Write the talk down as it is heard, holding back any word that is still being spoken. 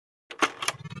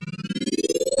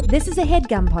This is a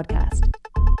HeadGum podcast.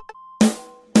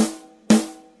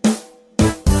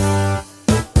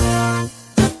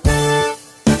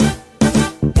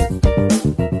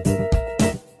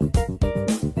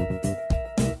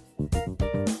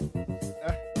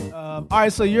 All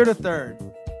right, so you're the third.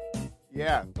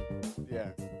 Yeah.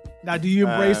 Now, do you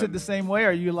embrace it the same way? Or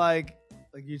are you like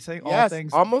you say all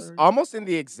things? almost in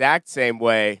the exact same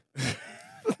way.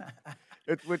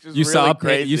 Which is You really saw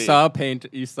crazy. You saw paint.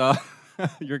 You saw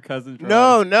your cousin.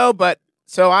 No, but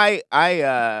so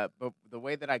but the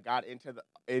way that I got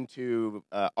into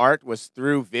art was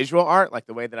through visual art. Like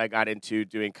the way that I got into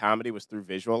doing comedy was through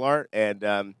visual art, and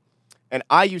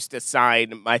I used to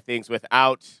sign my things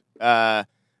without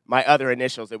my other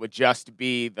initials. It would just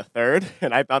be the third,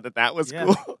 and I thought that was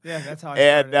cool. Yeah, that's how I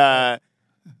started.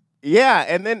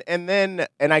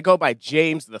 And I go by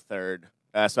James the Third,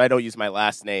 so I don't use my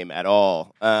last name at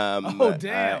all. Oh,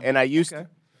 damn! And I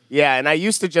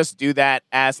used to just do that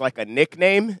as like a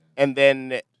nickname, and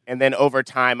then over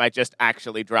time I just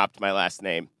actually dropped my last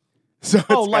name. So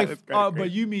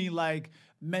but you mean like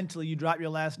mentally you drop your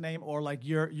last name, or like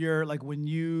you're like when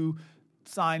you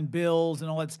sign bills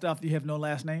and all that stuff, you have no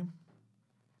last name?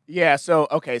 Yeah, so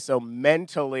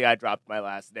mentally I dropped my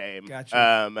last name.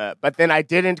 Gotcha. But then I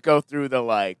didn't go through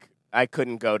I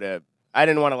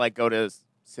didn't want to go to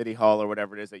City Hall or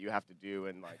whatever it is that you have to do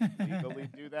and legally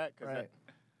do that, because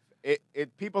right.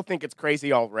 people think it's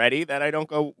crazy already that I don't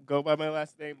go by my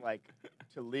last name. Like,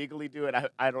 to legally do it,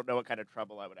 I don't know what kind of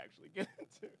trouble I would actually get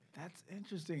into. That's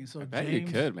interesting. So I bet James,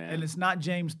 you could, man. And it's not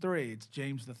James 3, it's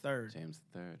James the Third. James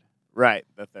the Third. Right,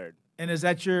 the third. And is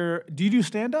that do you do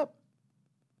stand-up?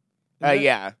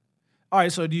 Yeah. All right,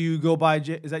 so do you go by,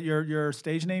 is that your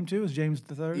stage name too, is James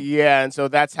the Third? Yeah, and so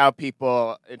that's how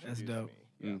people introduce That's dope.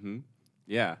 me. Yeah. Mm-hmm.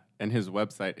 Yeah, and his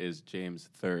website is James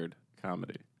Third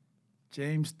Comedy,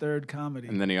 James Third Comedy.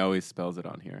 and then he always spells it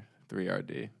on here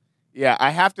 3RD. Yeah, I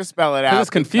have to spell it out. It's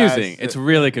confusing. because- It's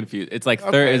really confusing. It's like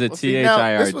third. Is it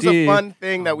THIRD? This was a fun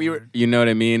thing that we were. You know what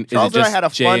I mean? Charles is it and I just had a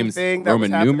fun James thing that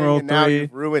Roman was happening, numeral and now 3?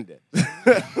 you've ruined it.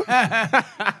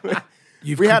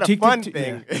 You've We had a critiqued fun it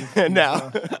thing, yeah. and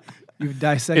now. You've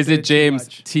dissected Is it too James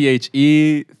much.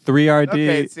 THE 3RD?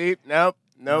 Okay, see, nope.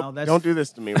 No, that's Don't do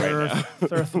this to me right now.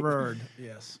 Third,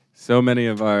 yes. So many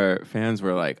of our fans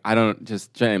were like,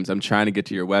 James, I'm trying to get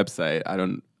to your website. I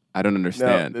don't No,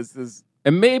 understand. this is.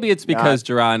 And maybe it's because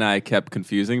Gerard and I kept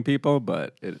confusing people,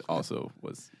 but it also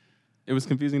was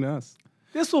confusing to us.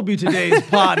 This will be today's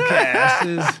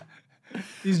podcast. Is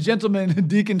these gentlemen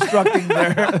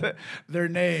deconstructing their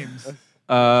names?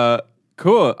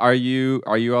 Cool. Are you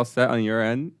all set on your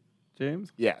end,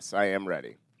 James? Yes, I am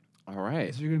ready. All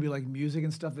right. So you're gonna be like music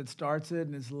and stuff that starts it,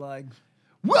 and it's like,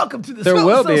 "Welcome to the There So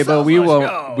will So be, So but we So won't.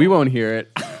 Show." We won't hear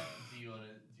it. Do you want to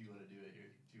do it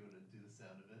here? Do you want to do the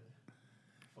sound of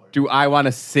it? Do I want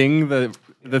to sing the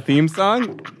theme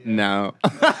song? No.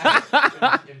 If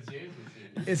James was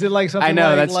here. Is it like something? I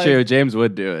know like, that's true. James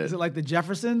would do Is it. it like the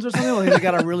Jeffersons or something? Like they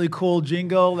got a really cool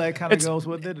jingle that kind of goes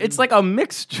with it. It's like a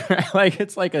mixture. Like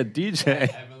it's like a DJ.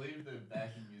 I believe the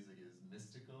backing music is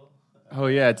mystical. Oh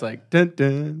yeah, it's like dun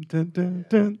dun dun dun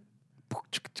dun.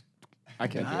 I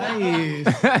can't do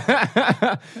nice.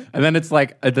 that. And then it's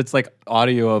like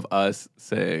audio of us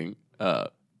saying,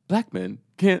 "Black men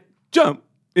can't jump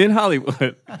in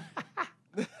Hollywood."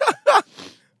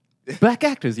 Black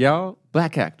actors, y'all.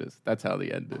 Black actors. That's how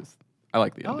the end is. I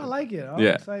like the end. Oh, I like it. I'm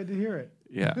Yeah. excited to hear it.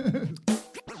 Yeah.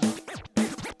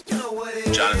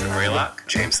 Jonathan Raylock,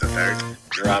 James the Third,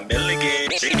 Drum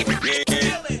Milligan.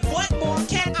 What more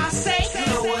can I say? You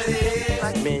know what it is.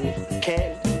 Black men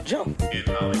can't jump in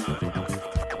Hollywood.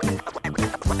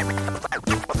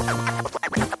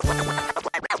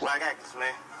 Black actors,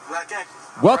 man. Black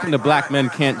actors. Welcome to Black Men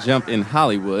Can't Jump in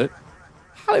Hollywood.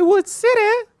 Hollywood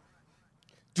City.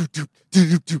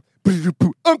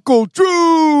 Uncle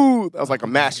Drew. That was like a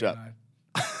mashup.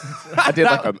 I did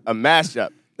like a mashup.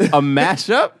 A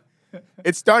mashup?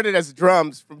 It started as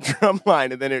drums from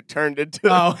Drumline, and then it turned into.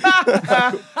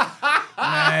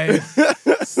 Nice.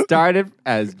 Started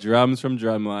as drums from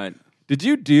Drumline. Did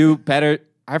you do better?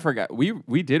 I forgot.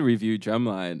 We did review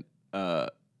Drumline.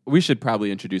 We should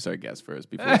probably introduce our guest first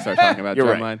before we start talking about You're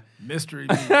Drumline. right. Mystery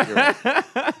meat on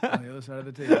the other side of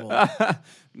the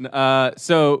table.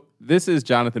 So this is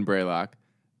Jonathan Braylock.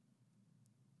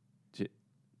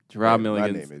 Gerard My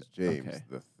Milligan. name is James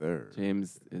the Third.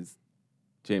 James.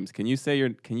 Can you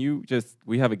say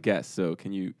we have a guest, so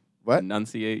can you What?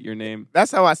 enunciate your name?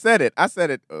 That's how I said it. I said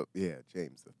it. Yeah,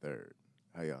 James the Third.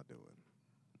 How y'all doing?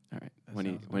 All right.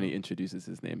 When he introduces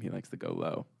his name, he likes to go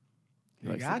low. He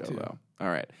You likes got to go to. low. All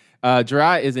right.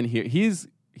 Gerard isn't here. He's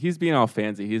being all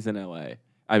fancy. He's in LA.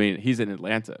 I mean, he's in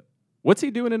Atlanta. What's he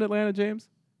doing in Atlanta, James?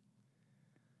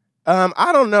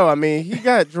 I don't know. I mean,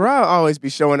 Gerard always be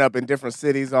showing up in different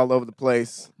cities all over the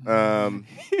place. He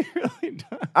really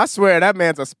does. I swear that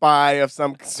man's a spy of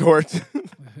some sort.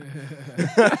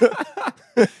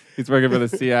 He's working for the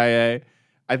CIA.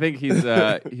 I think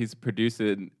he's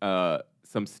producing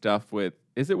some stuff with.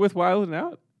 Is it with Wild 'N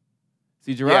Out?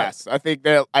 See, Gerard. Yes, I think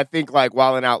like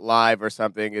Wildin' Out Live or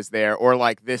something is there, or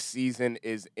like this season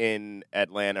is in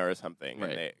Atlanta or something,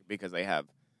 Right. because they have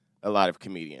a lot of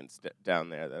comedians down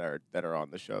there that are on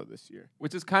the show this year.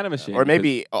 Which is kind of a shame. Or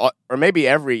maybe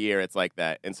every year it's like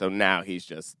that, and so now he's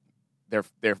just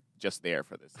they're just there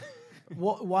for this.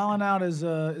 Wild 'N Out is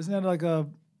isn't that like a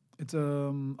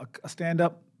stand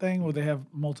up thing where they have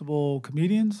multiple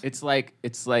comedians? It's like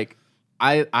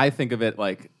I think of it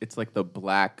like it's like the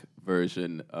black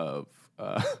version of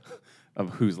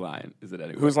Whose Line Is It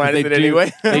Anyway? Whose Line They Is It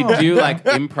Anyway? They do like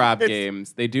improv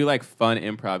games. They do like fun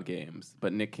improv games,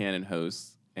 but Nick Cannon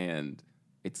hosts, and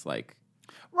it's like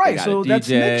Right, got so a that's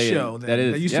DJ Nick's show. and then. that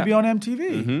is- used yeah. to be on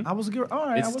MTV. Mhm. I was all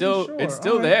right. it's still sure. it's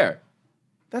still All right. there.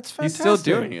 That's He's fantastic.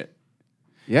 still doing it.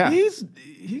 Yeah.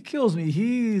 He kills me.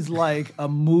 He's like a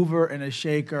mover and a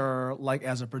shaker, like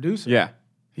as a producer. Yeah.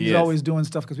 He He's is. always doing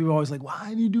stuff because people are always like, why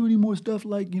didn't you do any more stuff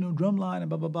like, Drumline and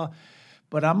blah, blah, blah.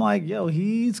 But I'm like, yo,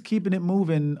 he's keeping it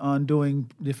moving on doing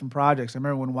different projects. I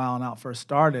remember when Wild 'N Out first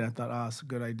started, I thought, oh, it's a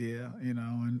good idea, and I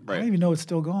Right. don't even know it's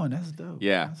still going. That's dope.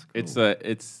 Yeah, That's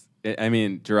cool. I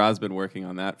mean, Gerard's been working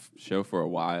on that show for a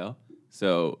while,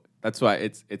 so that's why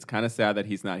it's kind of sad that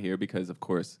he's not here because, of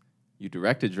course, you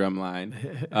directed Drumline,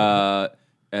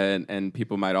 and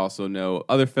people might also know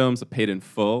other films, Paid in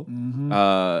Full,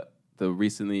 the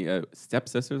recently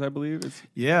Stepsisters, I believe, is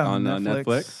on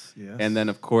Netflix, Yes. and then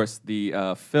of course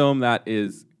the film that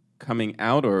is coming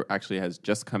out or actually has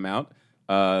just come out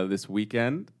this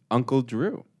weekend, Uncle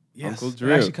Drew. Yes. Uncle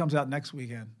Drew. It actually comes out next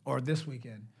weekend or this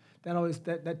weekend.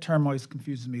 That term always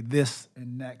confuses me. This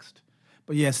and next,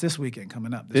 but yes, this weekend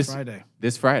coming up this Friday.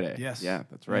 This Friday. Yes. Yeah,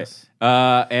 that's right. Yes.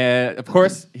 And of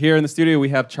course, here in the studio, we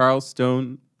have Charles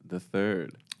Stone III.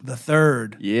 The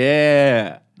third.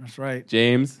 Yeah. That's right.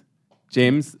 James,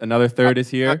 another third is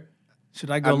here.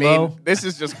 Should I go I mean, low? this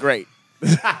is just great.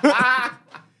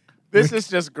 This is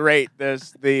just great.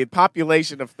 The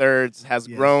population of thirds has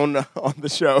grown on the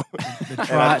show. The And I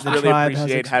tribe. just The really tribe has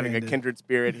appreciate having a expanded. kindred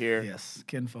spirit here. Yes,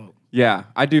 kinfolk. Yeah,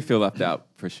 I do feel left out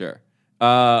for sure.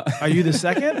 Are you the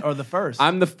second or the first?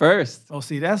 I'm the first. Oh,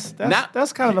 see, that's Now-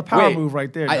 kind of a power wait, move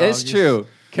right there. It's dog. true.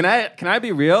 Can I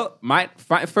be real? My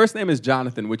first name is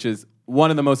Jonathan, which is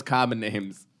one of the most common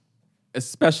names,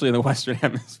 especially in the Western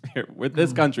Hemisphere. With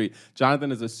this country,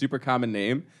 Jonathan is a super common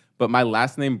name, but my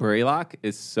last name Braylock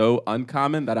is so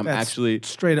uncommon that I'm That's actually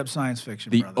straight up science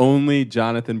fiction, the brother. only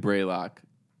Jonathan Braylock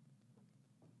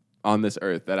on this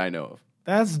earth that I know of.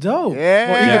 That's dope.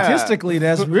 Yeah. Well, egotistically,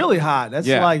 that's really hot. That's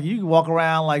Yeah. like you can walk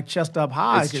around like chest up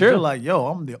high. It's 'cause true. You're like, yo,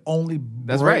 I'm the only.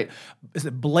 That's right. Is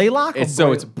it Blaylock? It's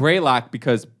Braylock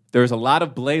because there's a lot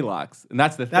of Blaylocks, and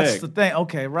that's the thing. That's the thing.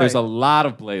 Okay, right. There's a lot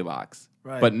of Blaylocks,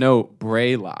 Right. but no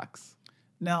Braylocks,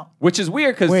 now, which is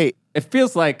weird because Wait. it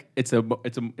feels like it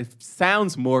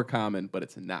sounds more common, but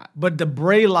it's not. but the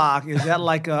Braylock is that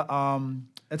like a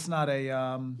It's not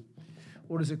a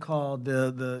what is it called?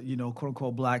 The quote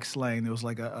unquote black slang. There was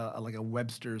like a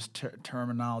Webster's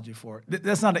terminology for it.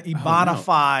 That's not an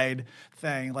Ebonified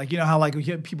thing. Like how like you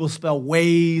hear people spell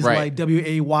ways Right. like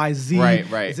WAYZ.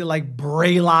 Right. Is it like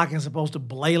Braylock as opposed to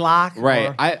Blaylock? Right.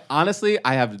 Or- I honestly,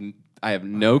 I have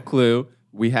no clue.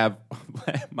 We have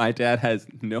my dad has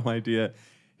no idea.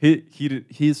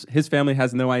 His family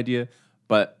has no idea.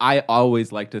 But I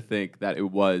always like to think that it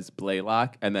was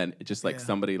Blaylock, and then it just like Yeah.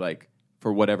 somebody like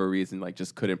for whatever reason like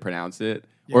just couldn't pronounce it,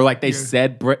 Yeah, or like they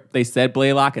you're- said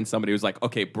Blaylock, and somebody was like,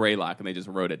 okay, Braylock, and they just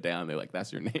wrote it down. They're like,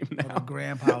 that's your name My now.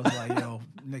 grandpa was like, yo,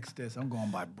 nix this. I'm going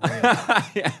by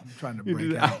Braylock. Yeah. I'm trying to You break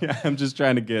do out. that. I'm just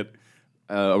trying to get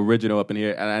original up in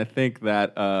here, and I think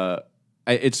that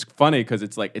it's funny because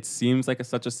it's like it seems like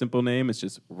such a simple name. It's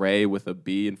just Ray with a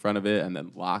B in front of it, and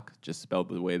then Lock just spelled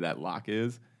the way that Lock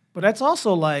is. But that's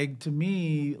also like to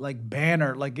me like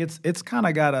Banner, like it's kind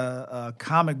of got a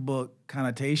comic book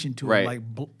connotation to Right. it, like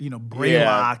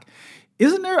Braylock.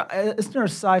 Isn't there a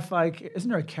sci-fi? Isn't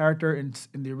there a character in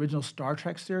the original Star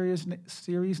Trek series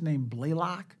named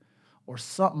Blaylock or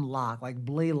something Lock, like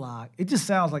Blaylock? It just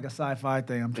sounds like a sci-fi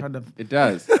thing. I'm trying to It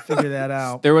does. figure that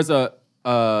out. There was there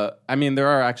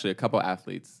are actually a couple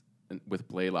athletes with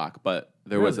Blaylock, but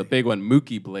there was a Really? big one,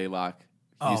 Mookie Blaylock.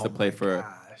 He used Oh to play my for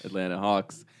gosh. Atlanta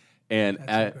Hawks. And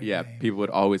That's a great yeah, name. people would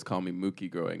always call me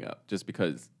Mookie growing up just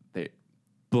because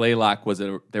Blaylock was they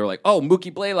were like, oh,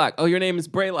 Mookie Blaylock. Oh, your name is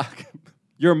Braylock.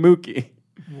 You're Mookie.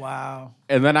 Wow.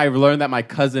 And then I learned that my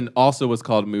cousin also was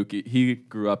called Mookie. He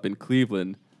grew up in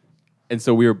Cleveland. And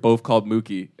so we were both called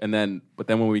Mookie. But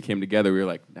then when we came together, we were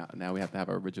like, now we have to have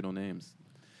our original names.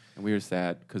 And we were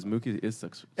sad because Mookie is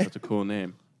such a cool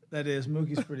name. That is.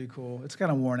 Mookie's pretty cool. It's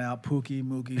kind of worn out. Pookie,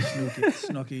 Mookie,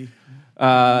 Snooky.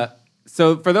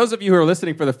 So for those of you who are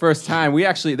listening for the first time,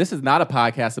 this is not a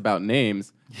podcast about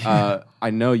names. I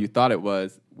know you thought it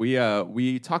was.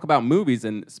 We talk about movies,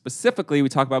 and specifically we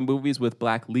talk about movies with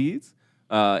black leads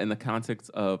in the context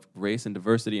of race and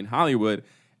diversity in Hollywood.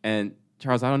 And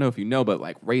Charles, I don't know if you know, but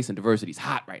like race and diversity is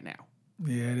hot right now.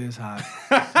 Yeah, it is hot.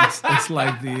 it's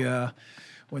like the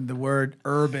when the word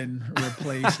urban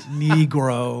replaced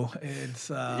Negro. It's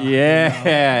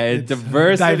diversity.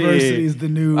 Diversity is the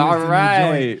new. All the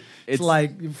right. new joint. It's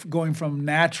like going from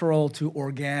natural to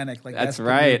organic. Like that's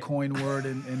right. the new coin word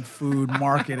in food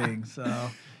marketing. So.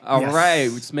 All right,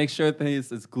 we just make sure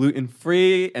things is gluten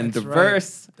free and That's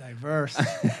diverse. Right.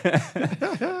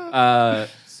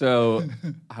 Diverse. So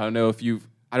I don't know if you've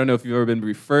ever been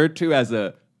referred to as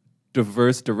a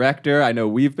diverse director. I know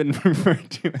we've been referred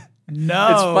to.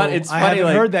 No, it's funny. I haven't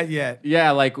like, heard that yet.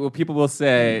 Yeah, like well, people will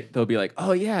say they'll be like,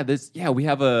 "Oh yeah, we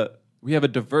have a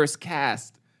diverse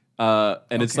cast,"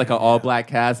 and it's like an all black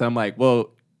cast. And I'm like,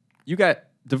 well, you got.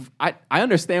 I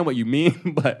understand what you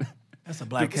mean, but. That's a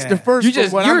black cat. Diverse.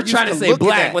 You're trying to say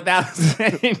black without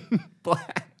saying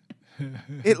black.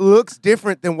 It looks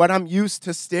different than what I'm used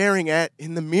to staring at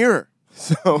in the mirror.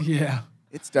 So Yeah.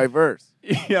 it's diverse.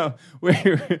 Yeah,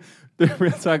 the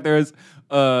real talk. There was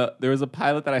a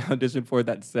pilot that I auditioned for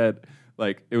that said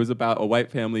like it was about a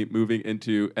white family moving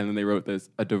into, and then they wrote this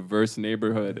a diverse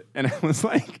neighborhood, and I was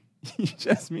like, you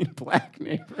just mean black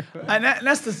neighborhood. And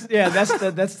that's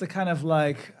the kind of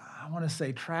like. I want to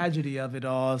say tragedy of it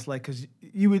all is like because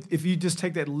if you just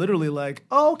take that literally like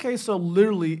okay so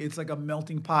literally it's like a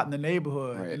melting pot in the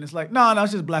neighborhood right. and it's like no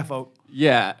it's just black folk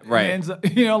Yeah, right. and it ends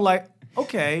up, like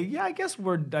okay yeah I guess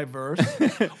we're diverse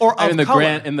or of in the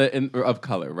color. of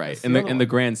color right That's in the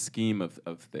grand scheme of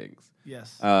things.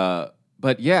 Yes.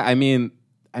 But yeah, I mean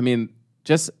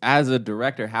just as a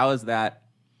director, how has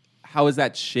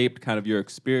that shaped kind of your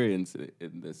experience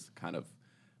in this kind of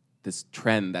this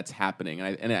trend that's happening,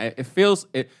 and it feels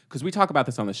because we talk about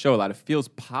this on the show a lot. It feels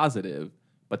positive,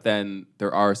 but then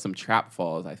there are some trap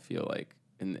falls. I feel like,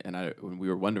 and when we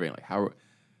were wondering like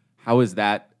how is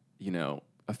that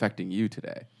affecting you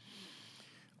today?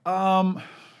 I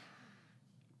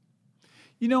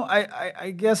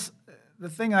guess the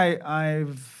thing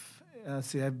I've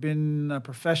been a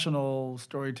professional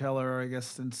storyteller I guess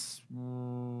since.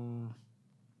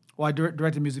 Well, I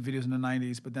directed music videos in the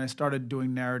 90s, but then I started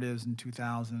doing narratives in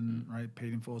 2000, right?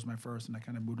 Paid in Full was my first, and I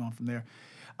kind of moved on from there.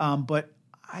 But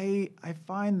I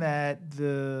find that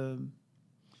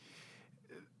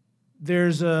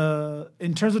there's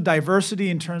in terms of diversity,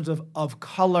 in terms of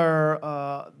color,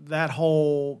 that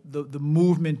whole, the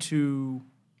movement to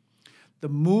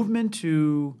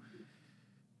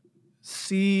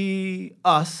see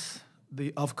us,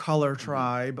 the of color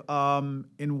tribe,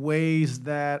 in ways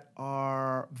that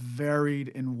are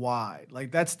varied and wide.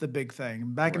 Like that's the big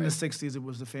thing. Back in the 60s, it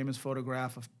was the famous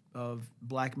photograph of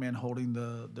black men holding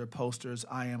their posters,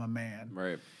 I am a man.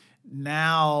 Right.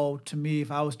 Now, to me,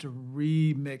 if I was to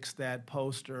remix that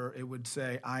poster, it would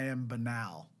say, I am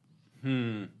banal.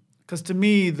 Because to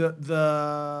me,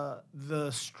 the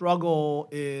struggle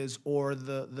is, or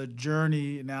the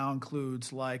journey now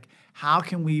includes, like, how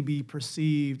can we be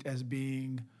perceived as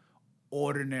being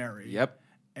ordinary Yep.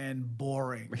 and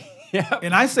boring? Yep.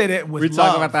 And I say that with We love.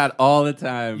 talk about that all the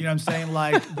time. You know what I'm saying?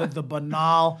 Like the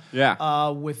banal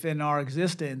within our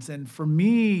existence. And for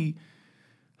me,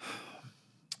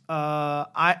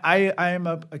 I am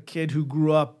a kid who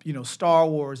grew up, Star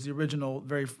Wars, the original,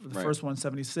 first one,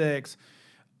 76,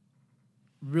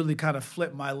 really kind of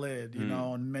flipped my lid,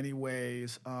 in many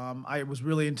ways. I was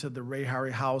really into the Ray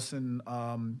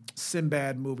Harryhausen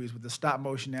Sinbad movies with the stop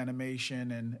motion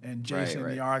animation and Jason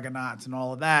and the Argonauts and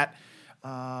all of that.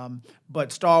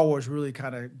 But Star Wars really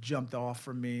kind of jumped off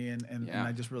for me, and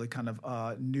I just really kind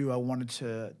of knew I wanted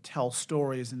to tell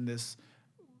stories in this,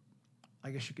 I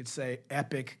guess you could say,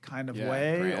 epic kind of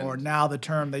way. Grand. Or now the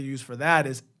term they use for that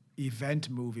is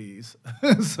event movies.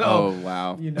 So, oh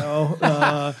wow!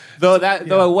 Though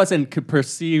it wasn't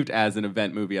perceived as an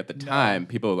event movie at the time,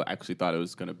 people actually thought it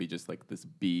was going to be just like this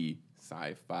B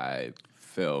sci-fi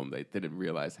film. They didn't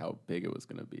realize how big it was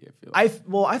going to be. I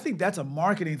feel like. I think that's a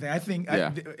marketing thing. I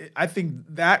think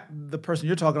that the person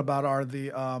you're talking about are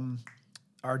the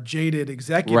our jaded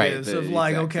executives the of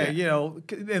like, execs, okay, yeah.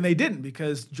 and they didn't,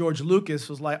 because George Lucas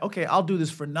was like, okay, I'll do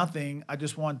this for nothing. I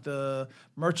just want the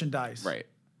merchandise. Right.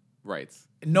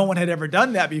 And no one had ever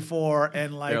done that before,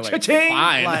 and like, They're like, cha-ching,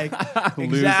 fine. like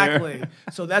Loser. exactly.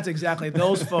 So that's exactly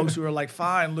those folks who are like,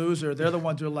 fine, loser. They're the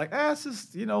ones who are like, this is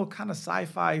kind of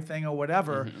sci-fi thing or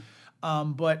whatever.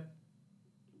 But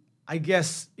I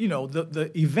guess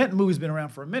the event movie's been around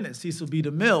for a minute. Cecil B.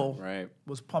 DeMille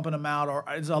was pumping them out, or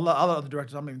there's a lot of other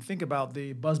directors. I don't even think about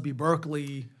the Busby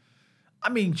Berkeley. I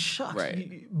mean, shucks.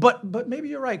 Right. But maybe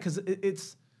you're right, because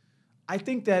it's. I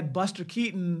think that Buster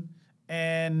Keaton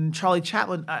and Charlie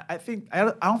Chaplin. I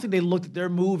don't think they looked at their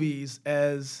movies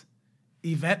as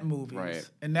event movies. Right.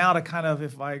 And now to kind of,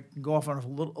 if I can go off on a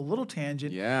little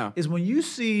tangent, Yeah. is when you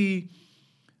see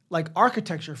like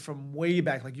architecture from way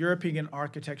back, like European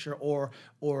architecture, or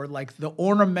like the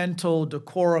ornamental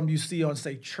decorum you see on,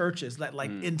 say, churches, that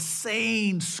like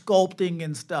insane sculpting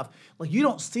and stuff. Like you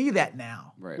don't see that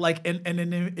now. Right. Like and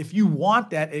then if you want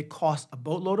that, it costs a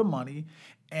boatload of money,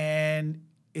 and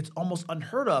it's almost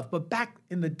unheard of. But back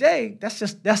in the day,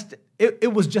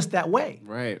 it was just that way.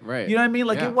 Right. You know what I mean?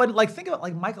 Like Yeah. it wasn't like, think about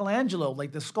like Michelangelo,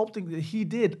 like the sculpting that he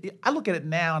did. I look at it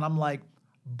now and I'm like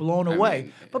blown away.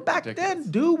 mean, But back ridiculous.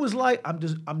 then, dude was like, I'm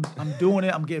doing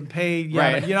it. I'm getting paid.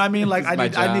 Yeah, Right. you know what I mean? Like This is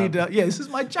my I need job. this is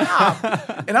my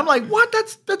job. And I'm like, what?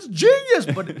 That's genius.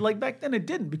 But like back then it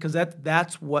didn't, because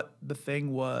that's what the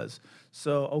thing was.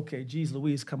 So okay, geez,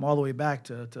 Louise, come all the way back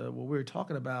to what we were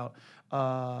talking about,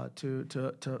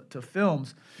 to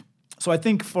films. So I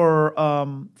think for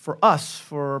us,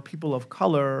 for people of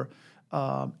color,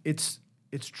 it's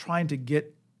trying to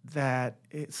get that.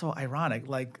 It's so ironic.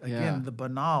 Like again, Yeah. the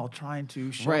banal, trying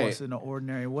to show Right. us in an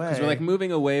ordinary way. Because we're like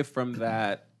moving away from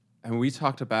that, and we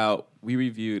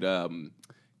reviewed In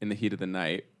the Heat of the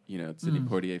Night, Sidney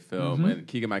Poitier film, and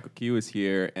Keegan-Michael Key was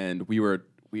here, and we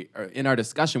in our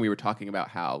discussion we were talking about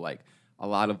how like a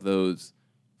lot of those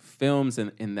films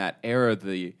in that era,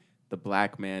 the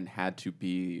black man had to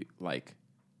be like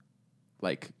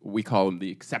we call him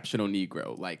the exceptional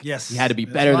Negro. Like Yes, he had to be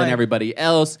that's better than right. everybody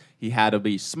else. He had to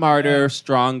be smarter,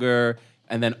 stronger,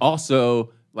 and then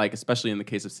also like, especially in the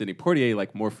case of Sidney Poitier,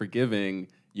 like more forgiving.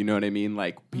 You know what I mean?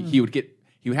 Like he would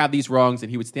have these wrongs and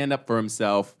he would stand up for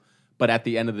himself. But at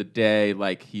the end of the day,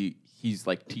 like he's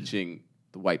like teaching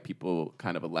the white people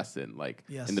kind of a lesson, like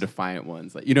Yes. in the Defiant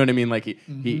Ones. Like, you know what I mean? Like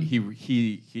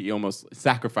he almost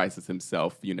sacrifices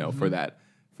himself,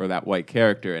 for that white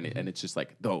character, and it's just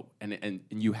like, though, and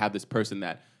you have this person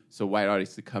that, so white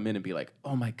audience to come in and be like,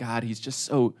 oh my God, he's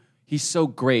so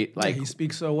great. Like he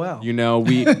speaks so well.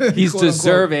 he's Quote,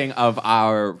 deserving of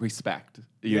our respect,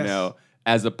 Yes.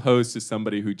 as opposed to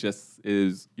somebody who just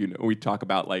is, we talk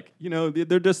about like,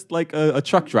 they're just like a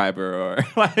truck driver or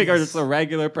like, or just a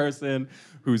regular person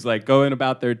who's like going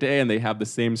about their day and they have the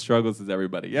same struggles as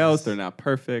everybody else. They're not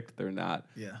perfect. They're not,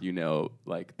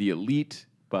 like the elite,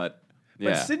 but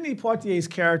But Sidney Poitier's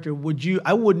character, would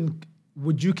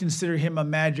you consider him a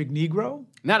magic Negro?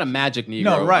 Not a magic Negro.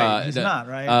 No, right. He's not,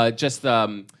 right? Just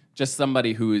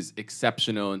somebody who is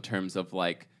exceptional in terms of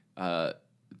like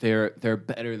they're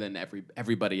better than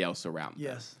everybody else around them.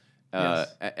 Yes.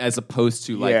 As opposed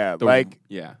to like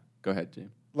Go ahead,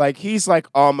 James. Like he's like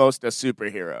almost a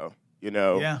superhero.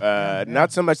 Yeah.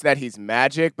 Not so much that he's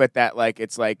magic, but that like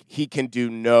it's like he can do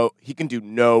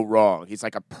no wrong. He's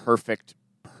like a perfect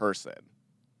person.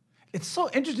 It's so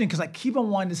interesting because I keep on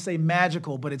wanting to say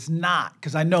magical, but it's not,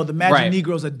 because I know the magic Right.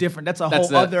 Negroes are different. It's a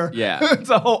Yeah.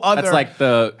 whole other That's like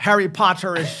the Harry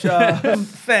Potter-ish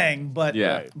thing. But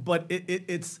Yeah. but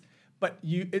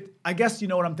I guess you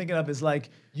know what I'm thinking of is like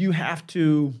you have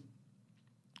to,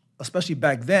 especially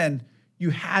back then, you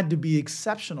had to be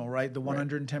exceptional, right? The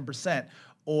 110%.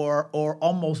 Or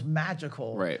almost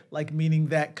magical, Right. Like meaning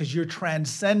that because you're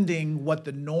transcending what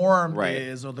the norm Right.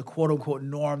 is, or the quote unquote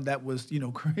norm that was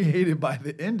created by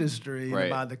the industry and Right.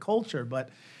 by the culture. But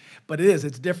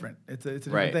it's different. It's a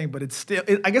different Right. thing. But it's still,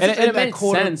 I guess And it's it in that makes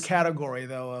quarter sense. category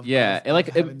though of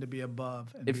having to be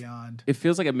above and beyond. It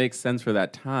feels like it makes sense for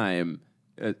that time,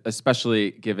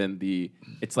 especially given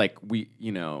it's like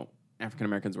African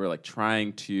Americans were like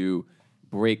trying to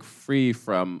break free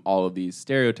from all of these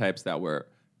stereotypes that were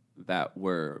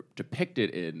depicted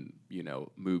in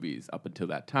movies up until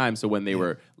that time. So when they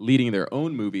were leading their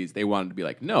own movies, they wanted to be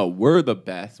like, no, we're the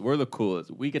best, we're the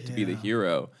coolest, we get to be the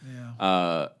hero.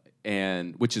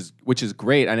 And which is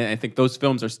great. And I think those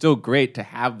films are still great to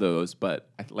have those, but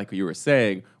like you were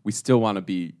saying, we still want to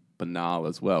be banal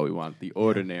as well. We want the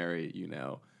ordinary,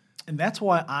 And that's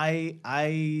why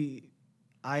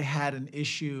I had an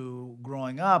issue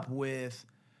growing up with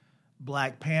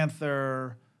Black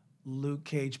Panther, Luke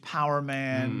Cage, Power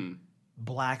Man,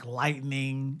 Black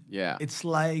Lightning. Yeah. It's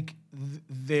like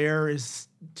there is,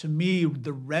 to me,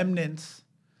 the remnants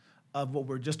of what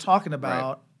we're just talking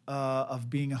about, of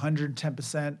being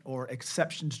 110% or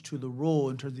exceptions to the rule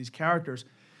in terms of these characters.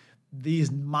 These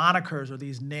monikers or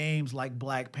these names like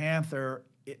Black Panther,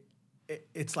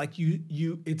 it's like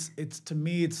it's to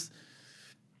me, it's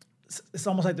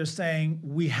almost like they're saying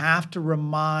we have to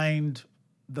remind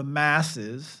the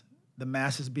masses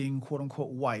being quote unquote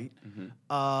white,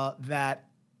 that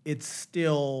it's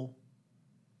still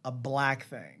a black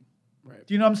thing. Right.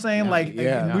 Do you know what I'm saying?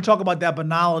 Yeah. We talk about that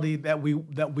banality that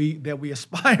we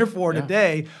aspire for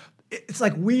today. It's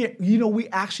like we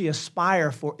actually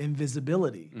aspire for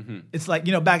invisibility. It's like,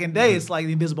 back in the day, it's like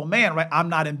the Invisible Man, right? I'm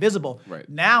not invisible. Right.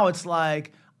 Now it's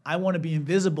like I want to be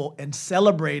invisible and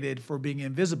celebrated for being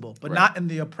invisible, but not in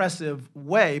the oppressive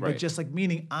way, but just like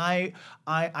meaning I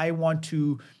want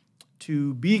to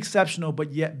be exceptional,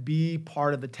 but yet be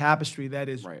part of the tapestry that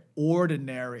is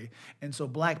ordinary. And so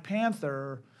Black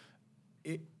Panther,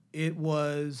 it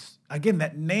was, again,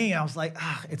 that name, I was like,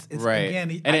 it's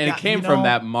again. It came from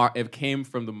it came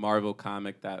from the Marvel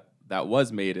comic that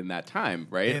was made in that time,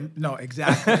 right?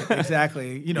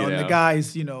 Exactly. And the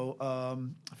guys, I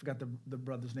forgot the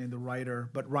brother's name, the writer,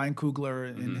 but Ryan Coogler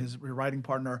and his writing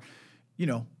partner,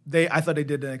 I thought they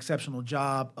did an exceptional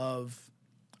job of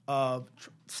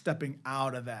stepping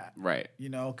out of that. Right.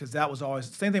 Because that was always,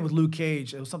 same thing with Luke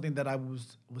Cage. It was something that I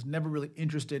was never really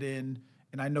interested in.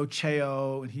 And I know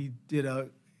Cheo, and he did a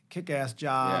kick-ass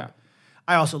job. Yeah.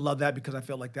 I also love that because I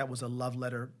felt like that was a love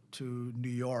letter to New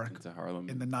York To Harlem.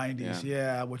 in the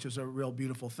 90s, which was a real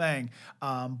beautiful thing.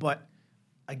 But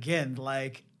again,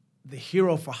 like the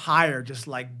hero for hire just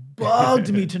like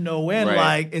bugged me to no end. Right.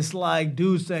 Like it's like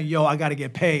dudes saying, "Yo, I got to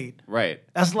get paid." Right.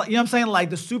 That's like, you know what I'm saying? Like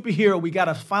the superhero, we got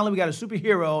a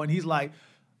superhero, and he's like,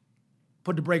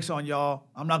 put the brakes on, y'all.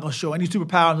 I'm not gonna show any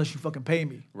superpower unless you fucking pay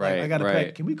me. Right, Like, I gotta pay.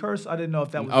 right. Can we curse? I didn't know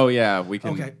if that was. Oh yeah, we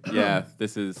can. Okay. Yeah,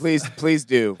 this is. Please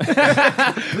do.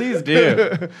 Please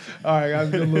do. All right,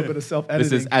 I'm doing a little bit of self-editing.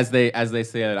 This is as they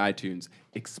say at iTunes,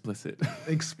 explicit.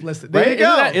 explicit. There Right? you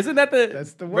go. Isn't that the?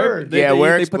 That's the word.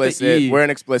 We're they put the explicit. E. We're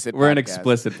an explicit. We're an podcast.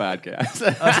 explicit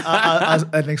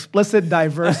podcast. An explicit,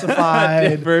 diversified,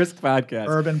 Diverse podcast.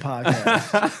 urban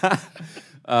podcast.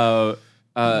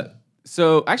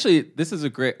 So actually, this is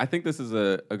I think this is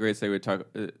a great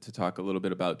segue to talk a little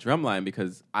bit about Drumline,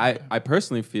 because I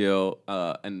personally feel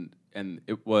and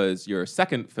it was your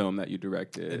second film that you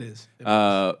directed. It is.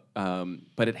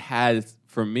 But it has,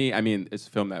 for me, I mean, it's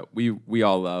a film that we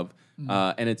all love,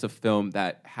 and it's a film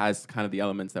that has kind of the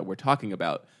elements that we're talking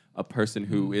about. A person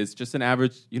who is just an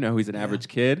average, he's an average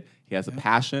kid. He has a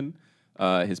passion.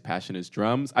 His passion is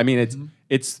drums. I mean,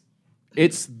 it's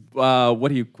what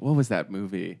was that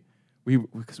movie?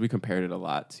 Because we compared it a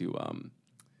lot to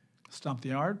Stomp the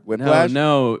Yard. Whiplash.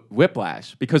 No,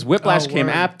 Whiplash, because Whiplash came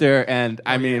word. after, and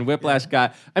Whiplash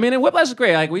got. I mean, and Whiplash is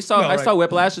great. Like I saw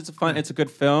Whiplash. It's it's a good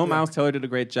film. Miles Teller did a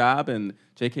great job, and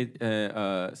J.K.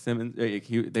 Simmons.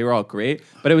 They were all great,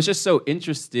 but it was just so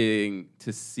interesting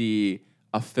to see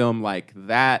a film like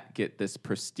that get this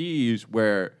prestige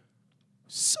where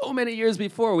so many years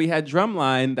before we had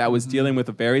Drumline that was dealing with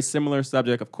a very similar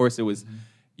subject. Of course, it was,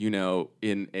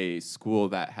 in a school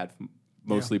that had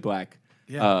mostly black,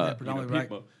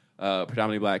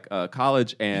 predominantly black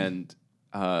college, and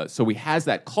so we has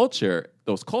that culture,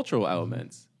 those cultural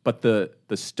elements, but the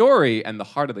story and the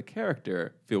heart of the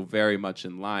character feel very much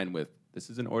in line with this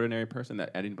is an ordinary person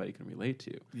that anybody can relate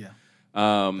to. Yeah.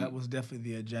 That was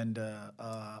definitely the agenda.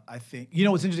 I think.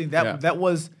 What's interesting? That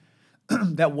was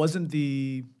that wasn't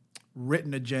the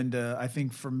written agenda. I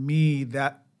think for me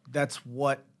that's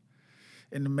what,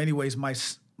 in many ways, my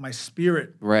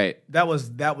spirit. Right. That was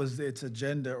its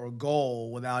agenda or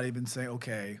goal, without even saying,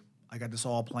 okay, I got this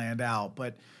all planned out.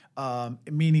 But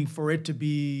meaning for it to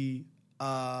be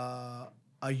a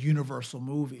universal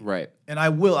movie. Right. And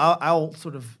I'll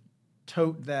sort of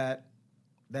tote that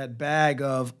bag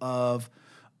of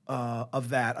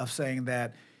saying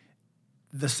that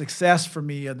the success for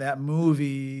me of that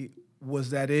movie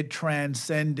was that it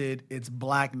transcended its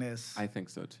blackness. I think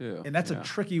so too. And that's a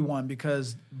tricky one,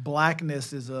 because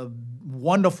blackness is a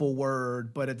wonderful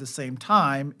word, but at the same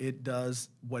time, it does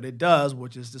what it does,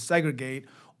 which is to segregate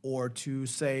or to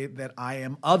say that I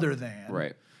am other than.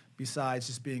 Right. Besides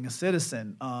just being a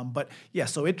citizen. But yeah,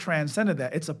 so it transcended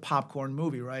that. It's a popcorn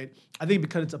movie, right? I think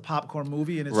because it's a popcorn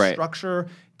movie and its structure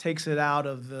takes it out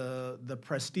of the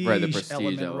prestige,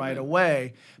 element right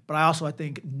away. But I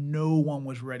think no one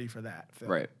was ready for that film.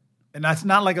 Right. And that's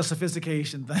not like a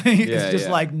sophistication thing. Yeah, It's just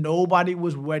yeah. like nobody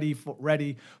was ready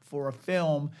for a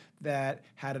film that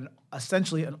had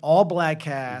essentially an all black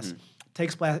cast,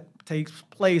 takes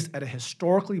place at a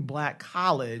historically black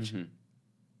college,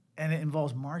 and it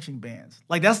involves marching bands.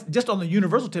 Like that's just on the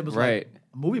Universal tip. It's Right. like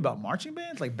a movie about marching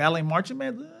bands, like ballet marching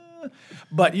bands.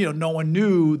 But no one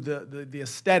knew the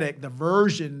aesthetic, the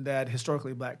version that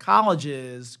historically black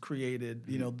colleges created.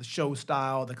 The show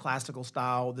style, the classical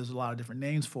style. There's a lot of different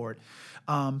names for it.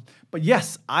 But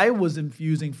yes, I was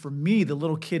infusing, for me, the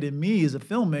little kid in me as a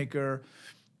filmmaker,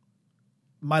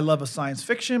 my love of science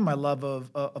fiction, my love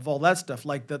of all that stuff.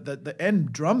 Like the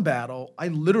end drum battle, I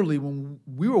literally, when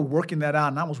we were working that out,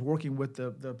 and I was working with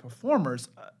the performers,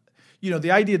 the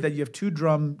idea that you have two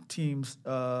drum teams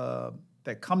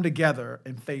that come together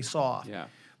and face off. Yeah.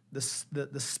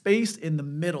 The space in the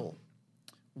middle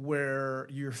where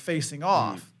you're facing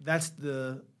off.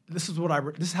 This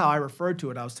is how I referred to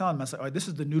it. I was telling them, I said, all right, this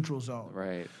is the neutral zone.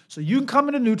 Right. So you can come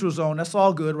in the neutral zone. That's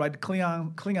all good, right? The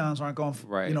Klingons aren't going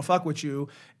to fuck with you.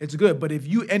 It's good. But if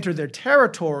you enter their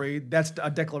territory, that's a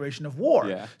declaration of war.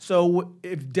 Yeah. So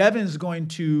if Devin's going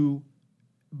to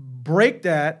break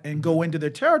that and go into their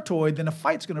territory, then a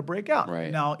fight's going to break out.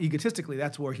 Right. Now, egotistically,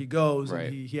 that's where he goes. Right.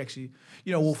 And he actually,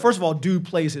 first of all, dude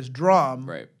plays his drum.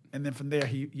 Right. And then from there,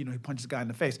 he punches the guy in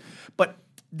the face. But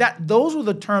those were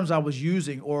the terms I was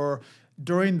using, or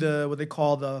during what they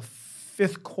call the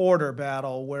fifth quarter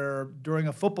battle, where during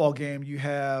a football game, you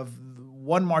have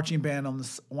one marching band on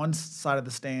one side of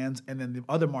the stands and then the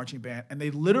other marching band, and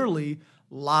they literally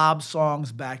lob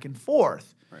songs back and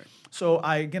forth. Right. So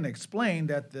I, again, explained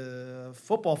that the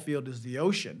football field is the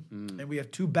ocean, and we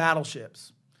have two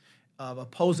battleships of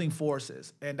opposing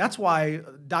forces. And that's why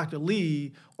Dr.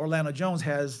 Lee, Orlando Jones,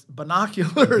 has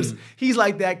binoculars. He's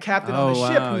like that captain on the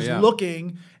ship who's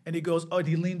looking, and he goes,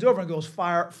 he leans over and goes,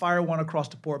 fire one across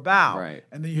the port bow. Right.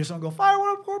 And then you hear someone go, fire one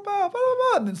on the port bow, blah, blah,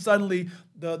 blah. And then suddenly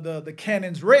the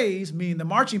cannons raise, meaning the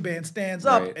marching band stands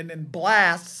up Right. and then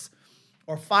blasts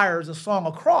or fires a song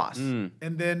across, and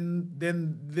then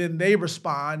they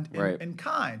respond in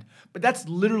kind. But that's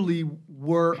literally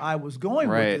where I was going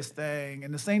with this thing.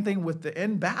 And the same thing with the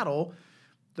end battle,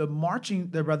 the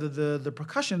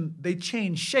percussion, they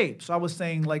change shape. So I was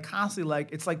saying, like, constantly,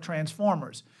 like, it's like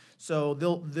Transformers. So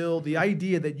the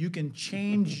idea that you can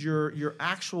change your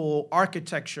actual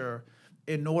architecture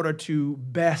in order to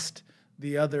best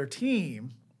the other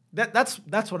team. That's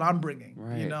what I'm bringing.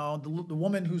 Right. The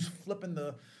woman who's flipping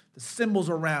the cymbals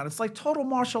around. It's like total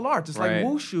martial arts. It's like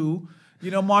wushu,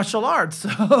 martial arts.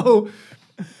 So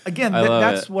again,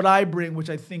 that's what I bring, which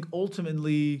I think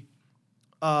ultimately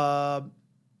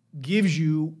gives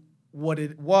you what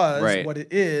it was, what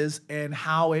it is, and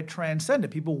how it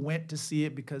transcended. People went to see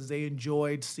it because they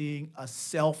enjoyed seeing a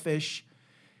selfish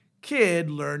kid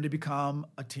learn to become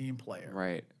a team player.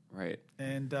 Right. Right.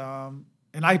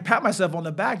 And I pat myself on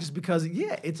the back just because,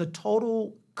 it's a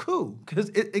total coup. Because,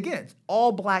 it's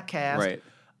all black cast,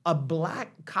 a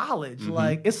black college.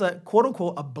 Like, it's a,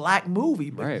 quote-unquote, a black movie,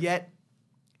 but yet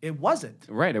it wasn't.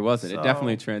 Right, it wasn't. So, it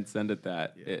definitely transcended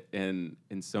that in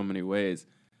so many ways.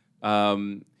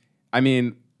 I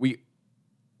mean,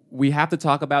 we have to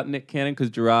talk about Nick Cannon because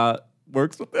Gerard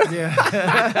works with him.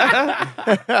 Yeah.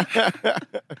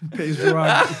 pays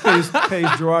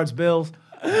Gerard's bills.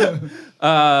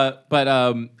 But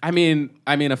I mean,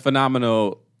 a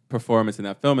phenomenal performance in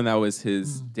that film, and that was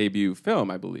his debut film,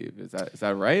 I believe. Is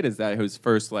that right? Is that his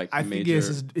first major? I think it's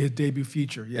his debut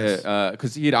feature. Yes,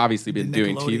 because he'd obviously been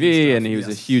doing TV, stuff, and he was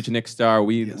a huge Nick star.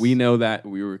 We know that.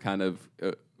 We were kind of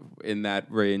in that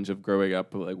range of growing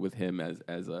up like with him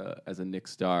as a Nick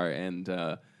star, and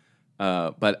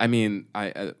but I mean,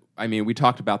 I mean, we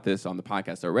talked about this on the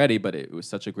podcast already, but it was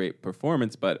such a great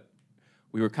performance, but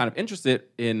we were kind of interested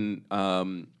in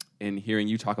hearing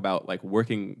you talk about like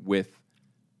working with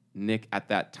Nick at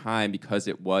that time because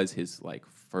it was his like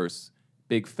first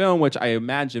big film, which I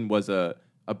imagine was a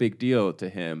big deal to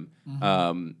him.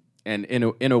 And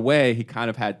in a way, he kind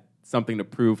of had something to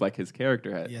prove, like his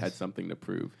character had something to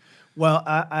prove. Well,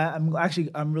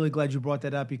 I'm really glad you brought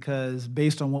that up because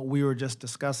based on what we were just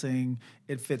discussing,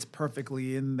 it fits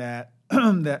perfectly in that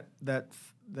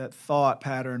that thought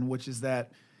pattern, which is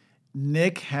that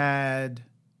Nick had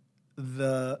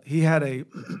a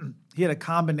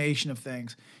combination of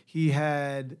things. He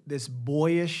had this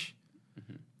boyish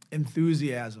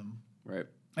enthusiasm, right?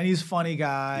 And he's a funny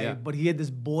guy, but he had this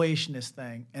boyishness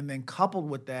thing, and then coupled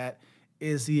with that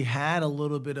is he had a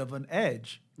little bit of an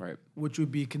edge, right? Which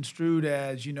would be construed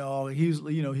as he had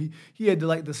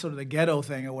the sort of the ghetto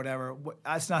thing or whatever.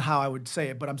 That's not how I would say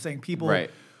it, but I'm saying people right.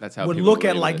 That's how would people look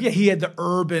at like he had the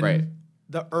urban. Right.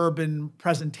 the urban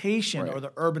presentation Right. or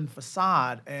the urban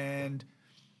facade.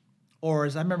 Or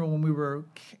as I remember when we were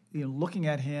looking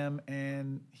at him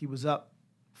and he was up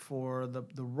for the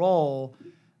role,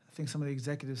 I think some of the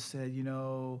executives said,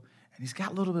 and he's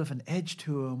got a little bit of an edge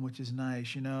to him, which is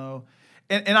nice,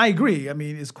 And I agree. I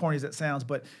mean, as corny as that sounds,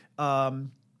 but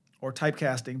or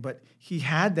typecasting, but he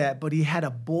had that, but he had a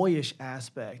boyish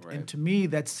aspect. Right. And to me,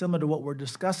 that's similar to what we're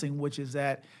discussing, which is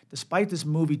that despite this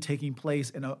movie taking place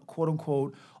in a quote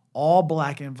unquote all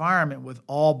black environment with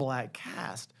all black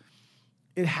cast,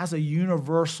 it has a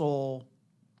universal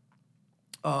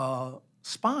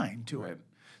spine to Right. it.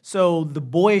 So the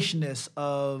boyishness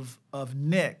of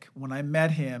Nick when I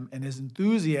met him and his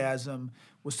enthusiasm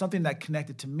was something that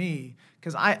connected to me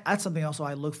because that's something also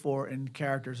I look for in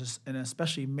characters and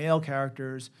especially male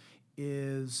characters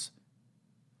is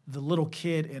the little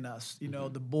kid in us,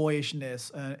 the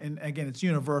boyishness. And again, it's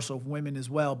universal of women as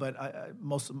well, but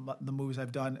most of the movies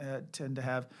I've done tend to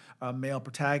have male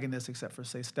protagonists except for,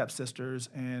 say, Stepsisters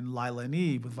and Lila and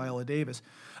Eve with Viola Davis.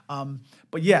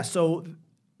 But yeah, so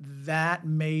that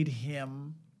made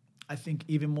him, I think,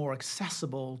 even more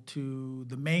accessible to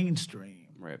the mainstream,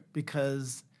 Right.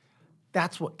 Because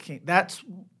that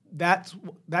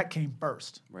came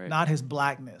first, Right. not his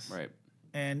blackness, Right.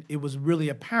 and it was really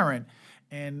apparent.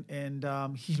 And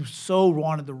he so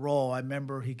wanted the role. I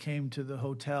remember he came to the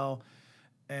hotel,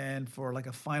 and for like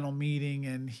a final meeting,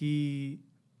 and he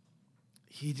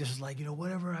just like,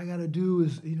 whatever I got to do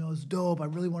is, it's dope. I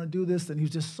really want to do this. And he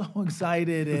was just so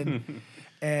excited.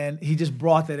 And he just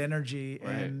brought that energy.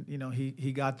 Right. And,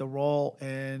 he got the role.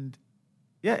 And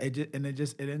yeah, it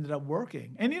ended up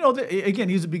working. And, again,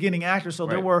 he's a beginning actor. So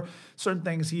there Right. were certain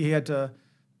things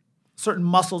certain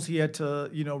muscles he had to,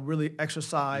 really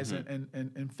exercise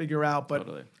and figure out. But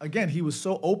Totally. again, he was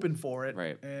so open for it.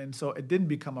 Right. And so it didn't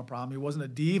become a problem. He wasn't a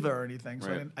diva or anything. So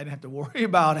Right. I didn't have to worry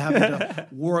about having to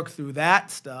work through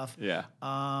that stuff. Yeah.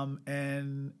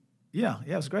 And yeah,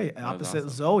 it was great. And That was opposite awesome.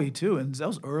 Zoe too. And that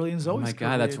was early in Zoe's my career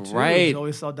God, that's too. right.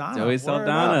 Zoe Saldana. Zoe Word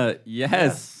Saldana. up.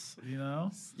 Yes.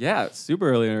 Yeah, super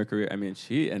early in her career. I mean,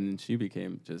 she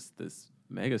became just this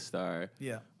megastar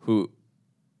Yeah. who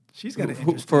She's got an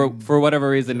who interesting for whatever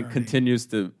reason journey. continues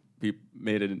to be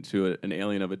made it into an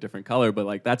alien of a different color, but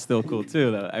like that's still cool too.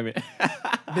 Though I mean,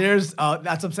 There's that's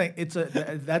what I'm saying.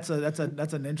 That's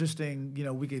an interesting.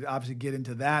 We could obviously get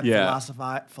into that. Yeah.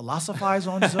 Philosophize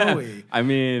on Zoe. I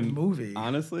mean, The movie.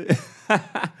 honestly.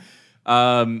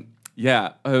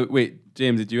 Yeah. Wait,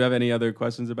 James, did you have any other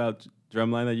questions about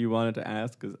Drumline that you wanted to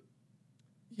ask? 'Cause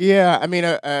Yeah, I mean,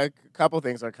 a couple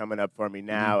things are coming up for me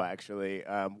now, actually.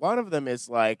 One of them is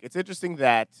like, it's interesting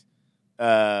that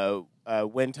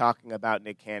when talking about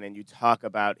Nick Cannon, you talk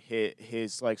about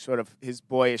his like sort of his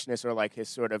boyishness or like his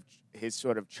sort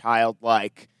of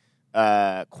childlike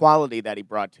quality that he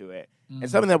brought to it. And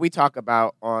something that we talk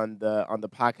about on the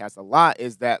podcast a lot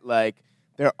is that like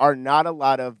there are not a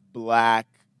lot of black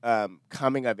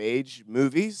coming of age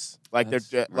movies. Like That's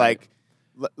they're right.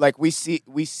 like we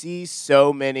see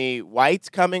so many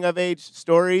white coming of age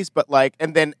stories, but like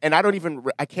and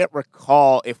I can't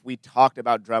recall if we talked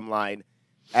about Drumline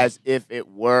as if it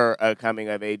were a coming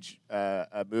of age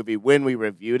a movie when we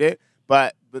reviewed it.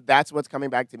 But that's what's coming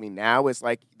back to me now is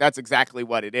like that's exactly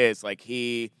what it is. Like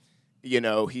he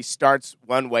starts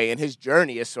one way and his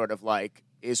journey is sort of like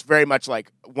is very much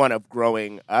like one of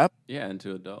growing up. yeah,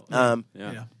 into adult. Yeah.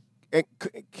 Yeah. And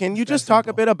can you It's that just talk a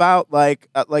simple. bit about like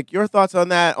your thoughts on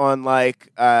that? On like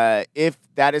if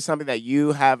that is something that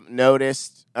you have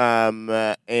noticed, and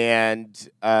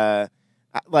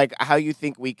like how you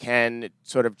think we can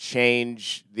sort of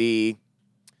change the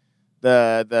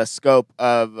scope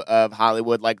of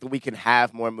Hollywood, like we can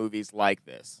have more movies like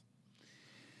this.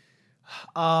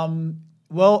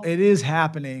 Well, it is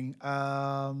happening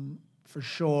for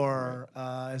sure.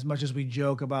 As much as we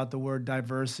joke about the word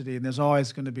diversity, and there's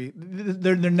always going to be,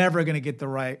 they're never going to get the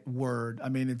right word. I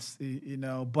mean, it's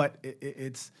but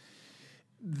it's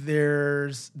there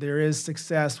is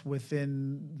success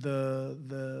within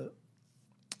the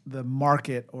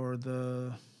market or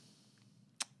the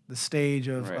stage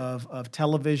of Right. of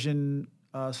television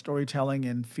storytelling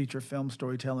and feature film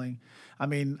storytelling. I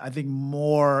mean, I think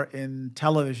more in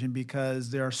television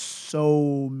because there are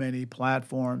so many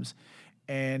platforms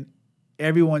and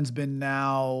everyone's been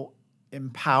now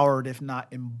empowered, if not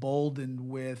emboldened,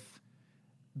 with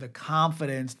the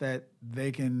confidence that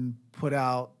they can put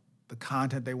out the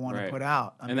content they want Right. to put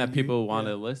out. and that people want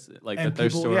to listen, like and that their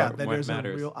people, story that there's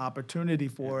matters. a real opportunity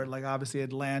for it. Like obviously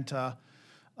Atlanta,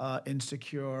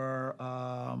 Insecure.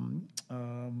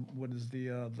 What is the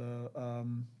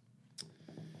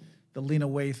Lena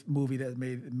Waithe movie that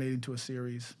made into a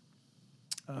series?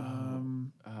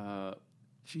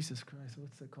 Jesus Christ,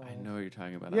 what's it called? I know what you're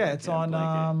talking about. Yeah, I it's can't blank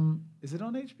on. Is it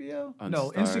on HBO? On No,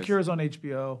 Starz. Insecure is on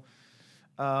HBO.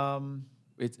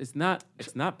 It's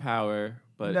not Power,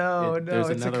 but No, there's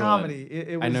it's a another comedy. one.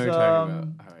 It was. I know what you're talking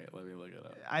about. All right, let me look it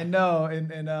up. I know,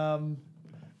 and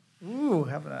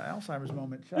having an Alzheimer's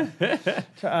moment.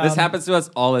 This happens to us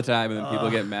all the time, and then people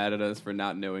get mad at us for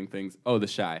not knowing things. Oh, The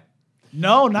Shy.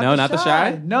 No, not The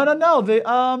Shy?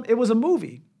 No. It was a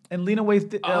movie, and Lena Waithe.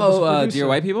 Was the producer. Dear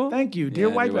White People? Thank you, Dear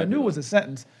Yeah, White Dear People. I White knew it People. was a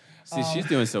sentence. See, she's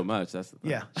doing so much. That's the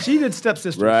thing. Yeah, she did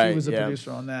Stepsister. Right, She was a yeah.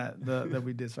 producer on that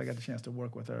we did, so I got the chance to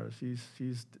work with her.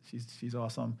 She's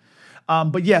awesome.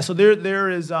 But yeah, so there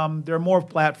are more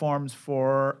platforms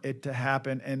for it to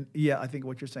happen, and yeah, I think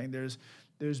what you're saying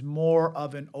there's more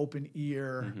of an open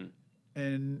ear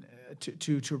and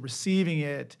to receiving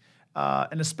it,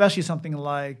 and especially something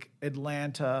like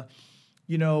Atlanta,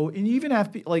 and you even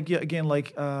have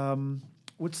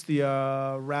what's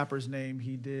the rapper's name?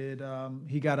 He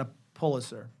got a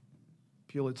Pulitzer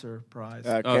Prize.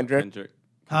 Kendrick. Kendrick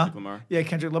Huh? Lamar. Yeah,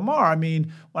 Kendrick Lamar. I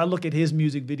mean, when I look at his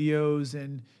music videos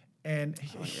and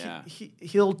yeah.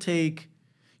 he'll take,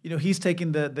 he's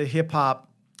taking the hip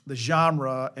hop, the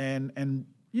genre, and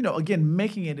again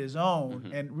making it his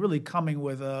own and really coming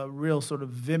with a real sort of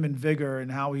vim and vigor in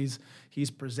how he's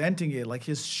presenting it, like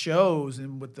his shows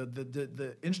and with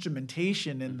the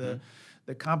instrumentation and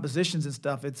the compositions and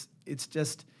stuff. It's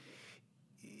just,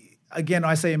 again,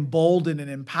 I say emboldened and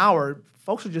empowered.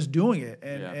 Folks are just doing it,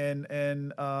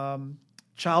 and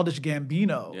Childish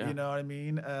Gambino, Yeah. you know what I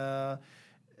mean?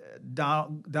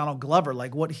 Donald Glover,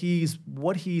 like what he's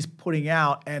putting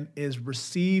out and is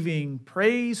receiving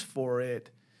praise for it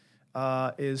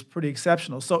is pretty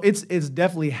exceptional. So it's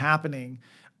definitely happening.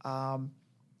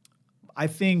 I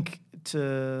think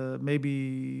to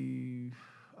maybe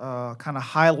kind of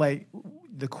highlight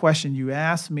the question you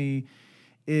asked me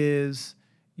is,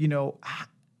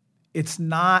 it's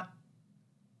not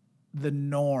the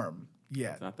norm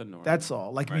yet. It's not the norm. That's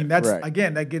all. Like, I mean, Right. that's Right.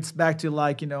 again, that gets back to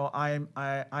like, I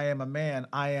am a man,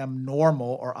 I am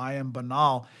normal, or I am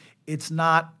banal. It's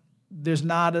not. There's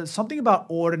not something about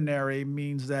ordinary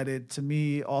means that it to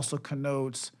me also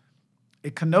connotes.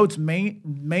 It connotes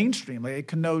mainstream. Like it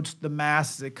connotes the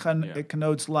masses. It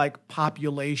connotes like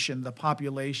population, the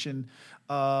population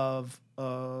of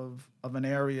an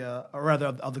area, or rather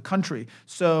of the country.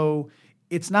 So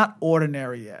it's not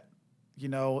ordinary yet,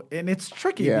 and it's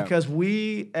tricky because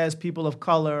we, as people of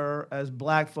color, as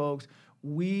Black folks,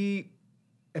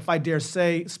 if I dare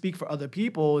say, speak for other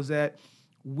people, is that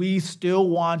we still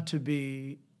want to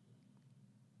be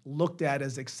looked at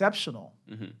as exceptional,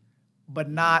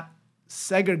 but not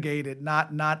segregated,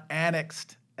 not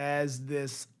annexed as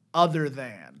this other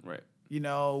than. Right.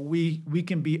 We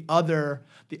can be other.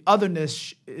 The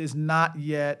otherness is not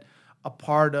yet a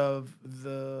part of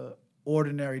the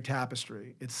ordinary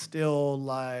tapestry. It's still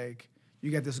like you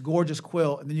got this gorgeous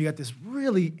quilt, and then you got this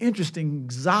really interesting,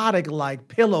 exotic like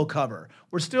pillow cover.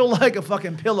 We're still like a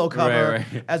fucking pillow cover,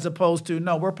 Right. as opposed to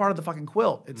no, we're part of the fucking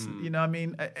quilt. It's you know what I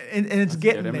mean, and it's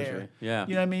getting good there. imagery. Yeah.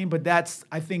 You know what I mean. But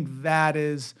I think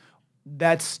that's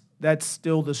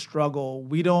still the struggle.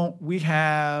 We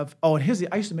have. Oh, and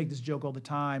I used to make this joke all the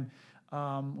time.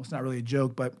 Well, it's not really a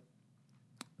joke, but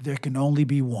there can only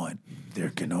be one. There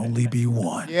can only be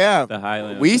one. Yeah. The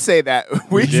Highland. We say that.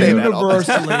 We say that all the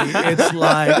time. Universally, it's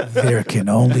like there can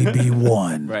only be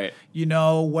one. Right.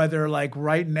 Whether like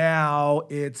right now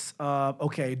it's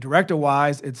okay, director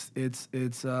wise, it's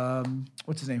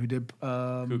what's his name who did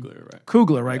Coogler, right?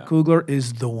 Coogler, right? Yeah. Coogler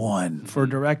is the one for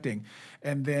directing.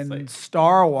 And then like-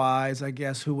 star wise, I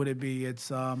guess who would it be?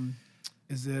 It's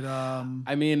is it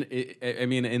I mean,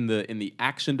 in the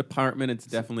action department, it's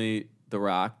definitely The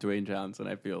Rock, Dwayne Johnson.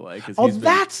 I feel like. 'Cause oh, he's been-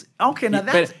 that's okay. Now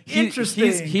but that's he- interesting.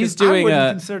 he's 'cause I doing wouldn't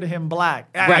a- consider him Black.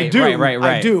 I Right, do. right.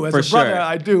 I do. As for a brother, sure.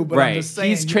 I do. But right. I'm just saying.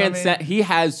 He's you know what I mean? He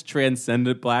has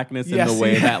transcended blackness Yes, in the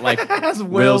way he that like has.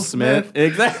 Will Smith.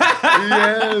 Exactly.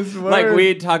 Yes, Like word.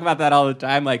 we talk about that all the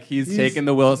time. Like he's taken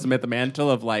the Will Smith mantle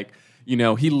of like.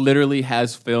 He literally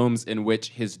has films in which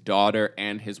his daughter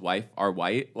and his wife are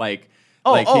white. Like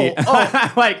with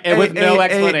no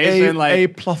explanation. a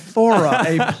plethora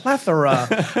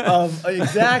of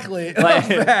exactly like,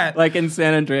 of that. like in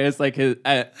San Andreas, like his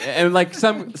and like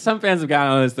some fans have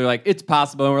gotten on this. They're like, it's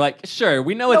possible, and we're like, sure,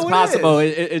 we know it's No, it possible.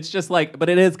 is. It's just like, but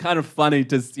it is kind of funny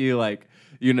to see like.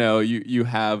 You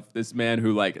have this man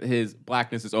who like his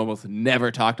blackness is almost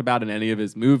never talked about in any of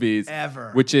his movies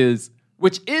Ever. which is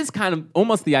kind of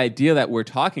almost the idea that we're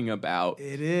talking about.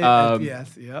 It is.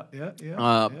 Yes.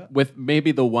 Yeah. With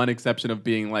maybe the one exception of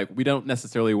being like, we don't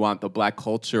necessarily want the Black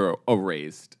culture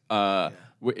erased.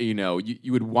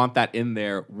 you would want that in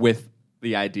there with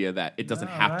the idea that it doesn't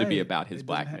No, have to be right. about his It doesn't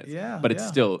blackness. yeah, but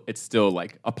it's still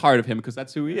like a part of him because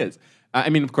that's who he is. I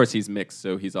mean, of course, he's mixed,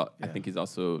 so I think he's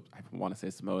also, I want to say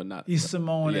Samoan, not. He's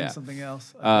Samoan Yeah. and something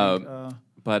else. I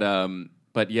think,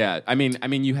 But yeah, I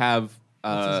mean, you have.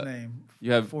 what's his name?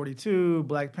 You have 42,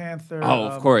 Black Panther.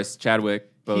 of course,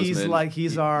 Chadwick Boseman.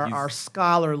 He's our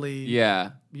scholarly,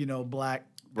 yeah, black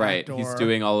right. actor. He's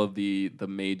doing all of the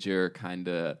major kind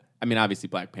of. I mean, obviously,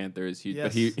 Black Panther is huge,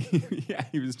 but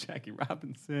he was Jackie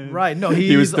Robinson. Right, no,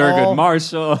 he was he's Thurgood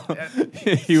Marshall.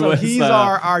 He's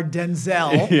our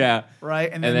Denzel. Yeah, Right,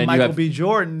 and And then then you Michael have- B.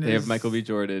 Jordan. they have is Michael B.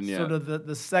 Jordan. Yeah, sort of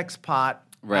the sex pot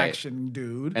Right. action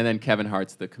dude, and then Kevin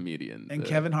Hart's the comedian. and the-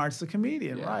 Kevin Hart's the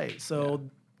comedian. Yeah, Right, so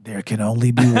there can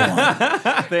only be one.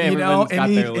 Everyone's got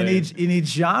their in lane. each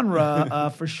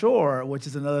genre for sure, which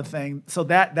is another thing. So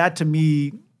that to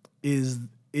me is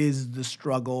the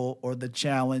struggle or the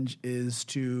challenge is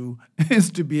to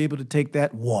be able to take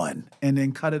that one and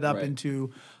then cut it up Right. into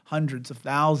hundreds of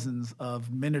thousands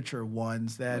of miniature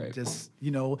ones that Right. just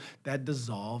that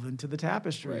dissolve into the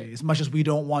tapestry. Right. As much as we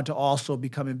don't want to also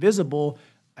become invisible,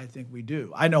 I think we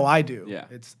do. I know I do. Yeah.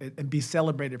 And be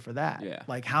celebrated for that. Yeah.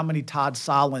 Like how many Todd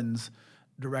Solondz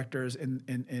directors in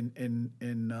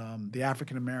the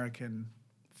African American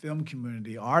film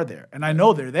community are there? And I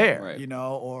know they're there. Right.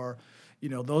 Or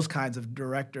those kinds of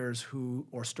directors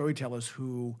or storytellers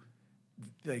who,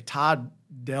 like Todd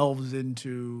delves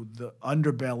into the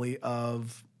underbelly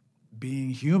of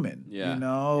being human. Yeah.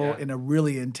 Yeah. In a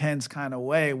really intense kind of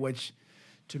way, which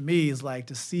to me is like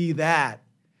to see that.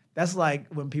 That's like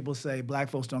when people say black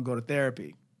folks don't go to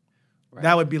therapy. Right.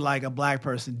 That would be like a black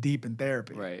person deep in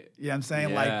therapy. Right. You know what I'm saying?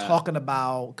 Yeah. Like talking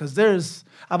about, because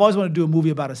I've always wanted to do a movie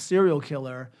about a serial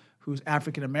killer who's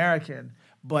African American,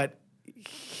 but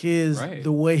Right.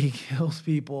 the way he kills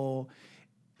people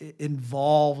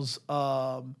involves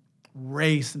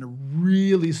race in a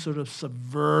really sort of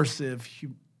subversive,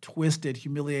 twisted,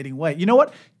 humiliating way. You know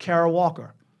what? Kara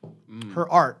Walker, her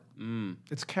art.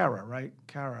 It's Kara, right?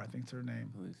 Kara, I think's her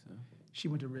name. She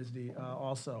went to RISD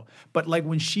also. But like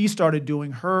when she started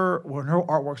doing when her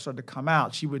artwork started to come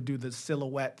out, she would do the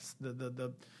silhouettes,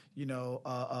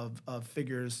 of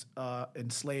figures in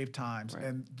slave times. Right.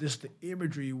 And just the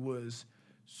imagery was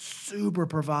super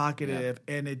provocative,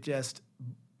 and it just,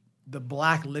 the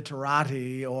black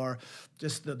literati or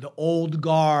just the old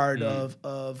guard of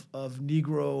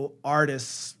Negro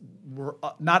artists were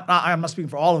I'm not speaking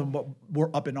for all of them, but were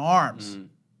up in arms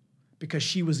because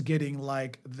she was getting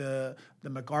like the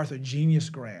MacArthur Genius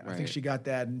Grant. I think Right. she got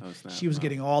that, and Oh, snap. she was Wow.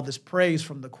 getting all this praise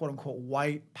from the quote unquote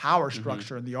white power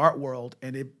structure in the art world,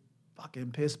 and it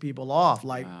fucking pissed people off,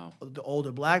 like Wow. the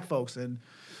older black folks. And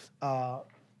a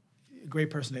great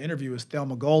person to interview is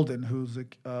Thelma Golden, who's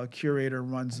a curator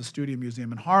and runs the Studio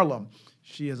Museum in Harlem.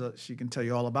 She can tell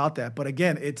you all about that. But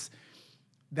again,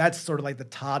 that's sort of like the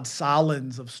Todd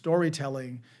Solondz of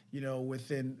storytelling,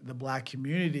 within the black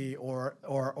community or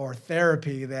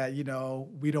therapy that,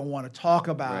 we don't want to talk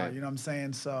about. Right. You know what I'm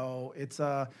saying? So it's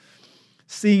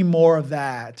seeing more of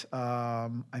that,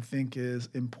 I think, is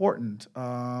important.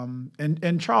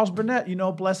 And Charles Burnett,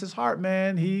 bless his heart,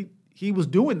 man, he was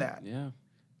doing that. Yeah.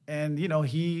 And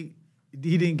he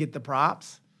didn't get the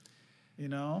props,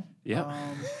 Yeah.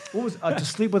 What was To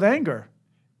Sleep with Anger?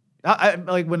 I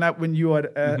like when you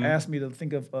had asked me to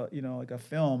think of like a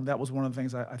film, that was one of the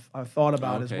things I thought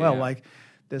about as Okay, well. yeah. Like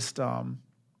this, talk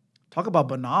about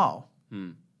banal,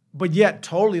 but yet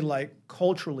totally like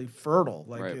culturally fertile.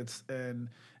 Like Right. it's and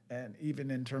even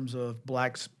in terms of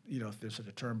blacks, if there's such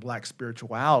a term, black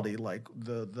spirituality, like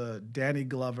the Danny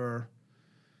Glover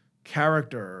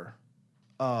character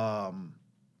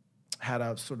had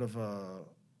a sort of a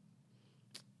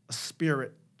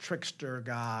spirit trickster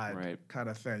god Right. kind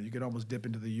of thing. You could almost dip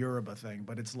into the Yoruba thing,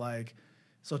 but it's like,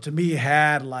 so to me, it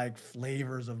had like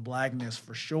flavors of blackness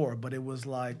for sure, but it was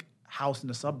like House in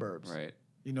the Suburbs. Right.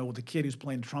 With the kid who's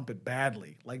playing trumpet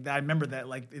badly. Like I remember that,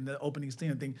 like in the opening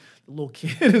scene, I think the little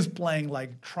kid is playing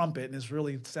like trumpet, and this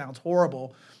really sounds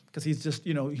horrible because he's just,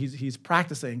 he's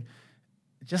practicing.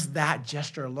 Just that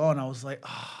gesture alone, I was like,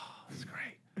 oh, it's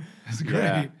great. It's great.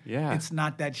 Yeah, yeah. It's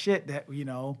not that shit that,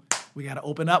 we got to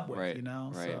open up with, Right,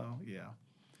 right. So, yeah.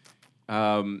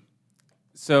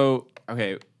 So,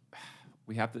 okay,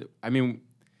 we have to,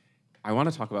 I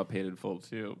want to talk about Paid in Full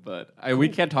too, but we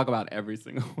can't talk about every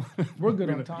single one. We're good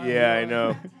on time. Yeah, I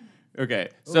know. Okay,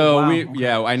 so wow, we, okay.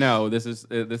 yeah, I know this is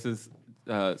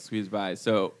squeezed by.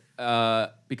 So,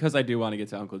 because I do want to get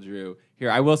to Uncle Drew here,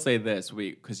 I will say this,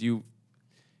 because with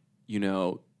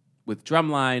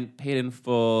Drumline, Paid in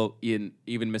Full, even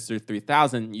Mr.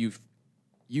 3000,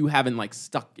 you haven't like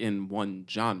stuck in one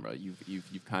genre.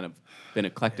 You've kind of been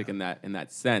eclectic in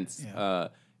that sense. Yeah.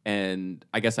 And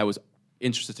I guess I was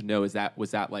interested to know, was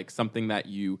that like something that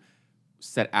you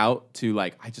set out to,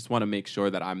 like, I just want to make sure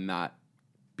that I'm not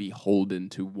beholden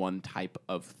to one type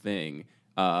of thing,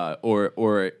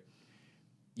 or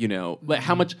you know, like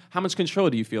how much control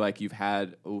do you feel like you've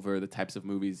had over the types of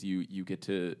movies you get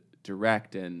to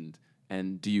direct, and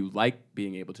do you like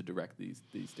being able to direct these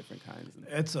different kinds?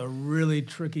 It's a really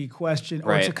tricky question,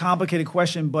 or Right. it's a complicated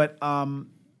question. But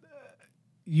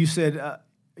you said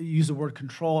you used the word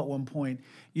control at one point.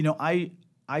 You know, I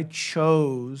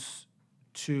chose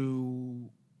to.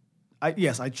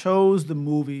 I chose the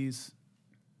movies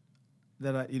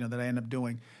that I end up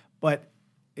doing, but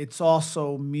it's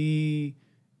also me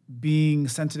being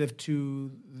sensitive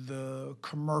to the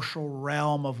commercial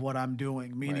realm of what I'm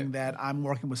doing, meaning Right. that I'm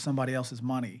working with somebody else's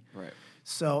money. Right.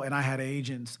 So, and I had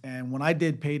agents, and when I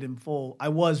did Paid in Full, I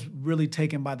was really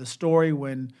taken by the story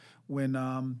when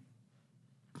it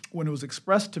was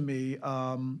expressed to me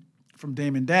from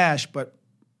Damon Dash.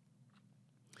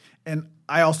 And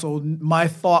I also, my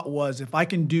thought was, if I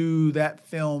can do that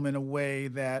film in a way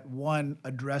that, one,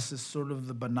 addresses sort of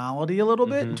the banality a little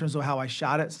bit in terms of how I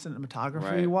shot it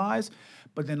cinematography-wise,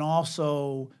 but then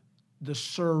also the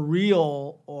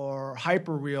surreal or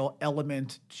hyper-real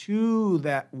element to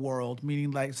that world,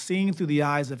 meaning like seeing through the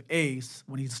eyes of Ace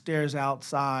when he stares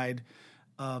outside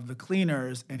of the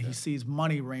cleaners and he sees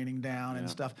money raining down and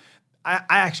stuff. I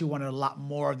actually wanted a lot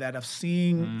more of that, of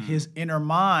seeing his inner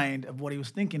mind of what he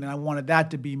was thinking, and I wanted that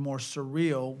to be more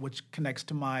surreal, which connects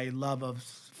to my love of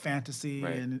fantasy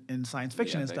Right. and science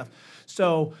fiction and epic.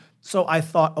 stuff. So I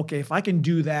thought, okay, if I can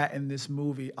do that in this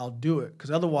movie, I'll do it. Because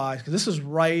otherwise, because this is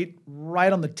right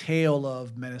on the tail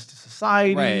of Menace to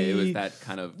Society. Right. It was that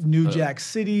kind of New Jack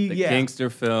City. the yeah.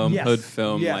 gangster film, Yes, hood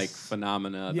film, yes. like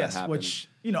phenomena Yes, that happened. which,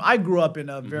 I grew up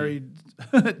in a very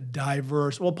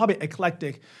diverse, well, probably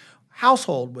eclectic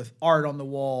household with art on the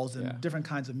walls and Yeah. different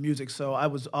kinds of music. So I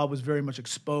was very much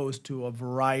exposed to a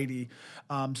variety.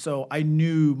 So I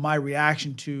knew my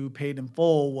reaction to Paid in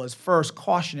Full was first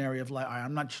cautionary of like, all right,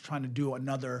 I'm not just trying to do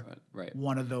another Right.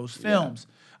 one of those films.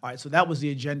 All right, so that was the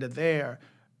agenda there.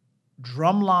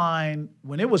 Drumline,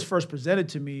 when it was first presented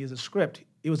to me as a script,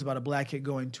 it was about a black kid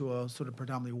going to a sort of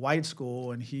predominantly white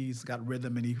school, and he's got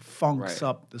rhythm, and he funks Right.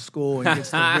 up the school and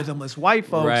gets the rhythmless white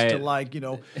folks to Right.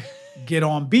 get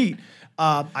on beat.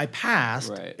 I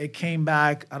passed. Right. It came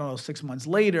back, I don't know, 6 months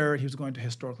later. He was going to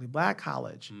historically black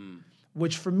college,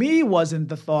 which for me wasn't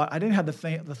the thought. I didn't have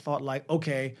the thought like,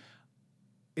 okay,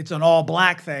 it's an all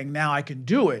black thing. Now I can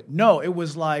do it. No, it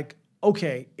was like,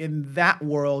 okay, in that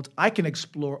world, I can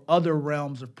explore other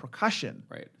realms of percussion.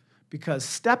 Right. Because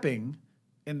stepping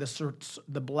in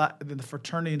the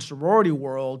fraternity and sorority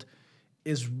world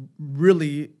is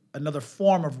really another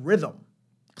form of rhythm.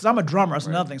 Because I'm a drummer, that's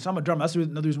another thing. So I'm a drummer. That's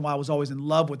another reason why I was always in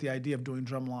love with the idea of doing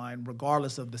drumline,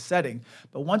 regardless of the setting.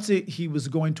 But once he was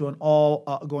going to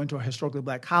going to a historically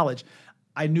black college,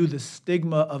 I knew the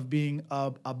stigma of being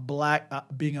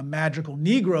being a magical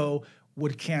Negro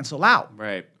would cancel out.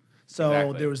 Right. So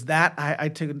Exactly. there was that I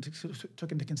took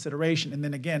into consideration. And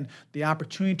then again, the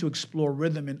opportunity to explore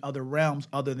rhythm in other realms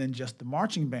other than just the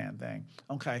marching band thing.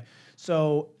 Okay,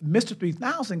 so Mr.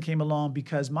 3000 came along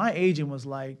because my agent was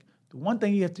like, the one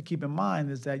thing you have to keep in mind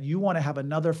is that you want to have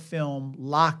another film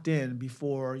locked in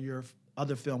before your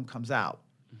other film comes out.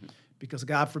 Because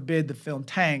God forbid the film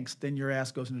tanks, then your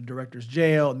ass goes into director's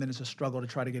jail, and then it's a struggle to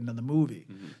try to get another movie.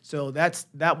 So that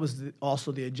was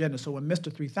also the agenda. So when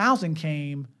Mr. 3000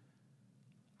 came,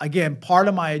 again, part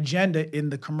of my agenda in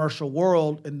the commercial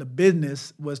world, in the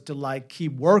business, was to like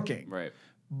keep working, Right.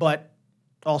 but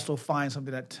also find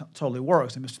something that totally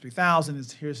works. And Mr. 3000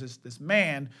 is here's this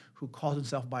man who calls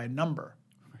himself by a number.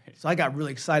 Right. So I got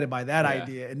really excited by that Yeah.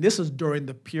 idea. And this was during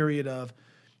the period of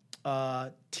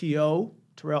T.O.,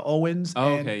 Terrell Owens,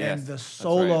 Oh, and, okay, yes. and the That's right.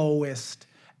 soloist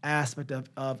aspect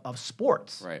of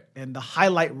sports. Right. And the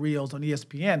highlight reels on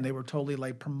ESPN, they were totally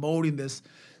like promoting this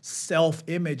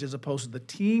self-image as opposed to the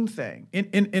team thing.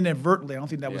 Inadvertently, I don't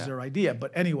think that was Yeah. their idea.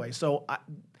 But anyway, so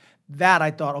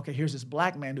I thought, okay, here's this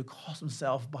black man who calls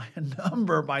himself by a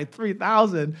number, by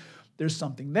 3000. There's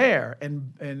something there.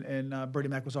 And Bernie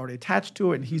Mac was already attached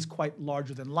to it, and he's quite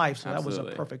larger than life, so that was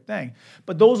Absolutely. a perfect thing.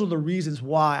 But those are the reasons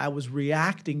why I was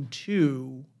reacting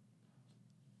to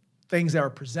things that were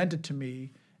presented to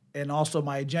me, and also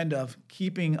my agenda of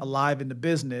keeping alive in the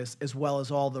business, as well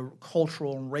as all the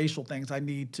cultural and racial things I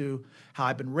need to, how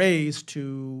I've been raised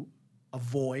to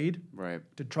avoid, Right.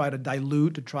 to try to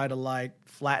dilute, to try to like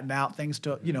flatten out things,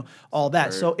 to all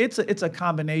that. So it's a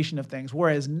combination of things.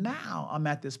 Whereas now I'm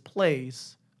at this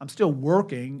place, I'm still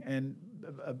working, and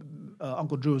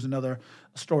Uncle Drew is another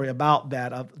story about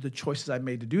that, of the choices I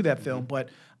made to do that film. But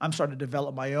I'm starting to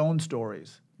develop my own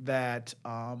stories that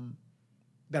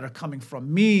that are coming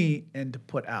from me and to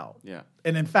put out. Yeah.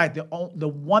 And in fact, the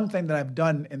one thing that I've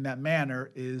done in that manner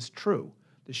is True,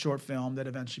 the short film that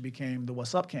eventually became the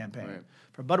What's Up campaign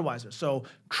for Budweiser. So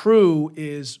True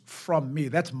is from me.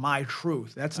 That's my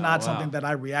truth. That's not something that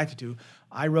I reacted to.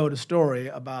 I wrote a story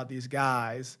about these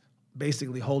guys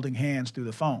basically holding hands through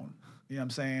the phone. You know what I'm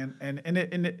saying? And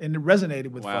it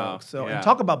resonated with folks. So and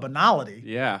talk about banality.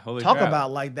 Yeah, holy Talk crap.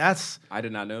 about like that's. I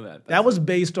did not know that. That was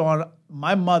based on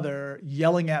my mother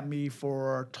yelling at me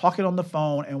for talking on the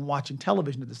phone and watching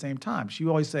television at the same time. She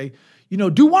would always say,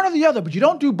 do one or the other, but you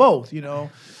don't do both, and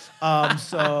I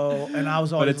was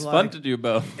always But it's like, fun to do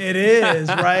both. It is,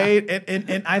 right?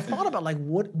 And I thought about like,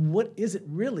 what is it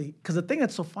really? Because the thing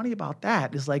that's so funny about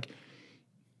that is like,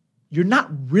 you're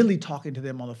not really talking to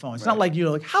them on the phone. It's not like,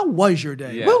 like, how was your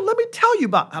day? Yeah. Well, let me tell you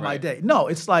about how my day. No,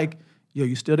 it's like, yo,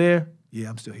 you still there? Yeah,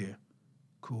 I'm still here.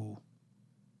 Cool.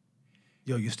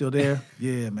 Yo, you still there?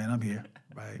 Yeah, man, I'm here.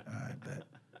 Right, all right, bet.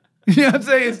 You know what I'm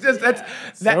saying? It's just that's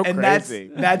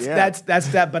crazy. That's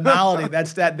that banality.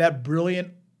 That's that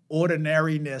brilliant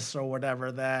ordinariness or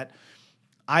whatever that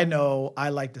I know I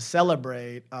like to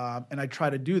celebrate, and I try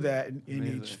to do that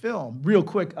in each film. Real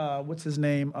quick, what's his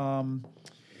name?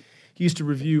 He used to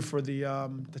review for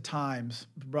the Times,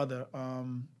 brother.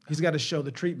 He's got a show,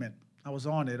 The Treatment. I was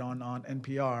on it on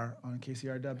NPR, on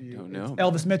KCRW. Don't know. It's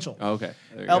Elvis Mitchell. Oh, okay.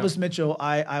 There you Elvis go. Mitchell,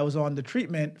 I was on The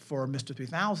Treatment for Mr.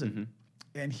 3000. Mm-hmm.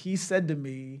 And he said to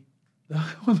me, one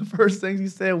of the first things he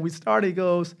said when we started, he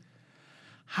goes,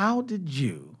 how did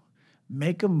you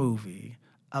make a movie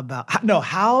about,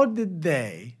 how did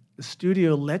the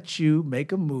studio let you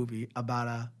make a movie about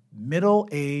a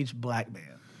middle-aged black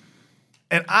man?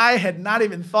 And I had not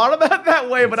even thought about it that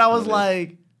way, but I was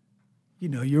like,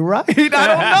 you're right.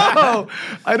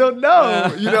 I don't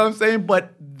know. You know what I'm saying?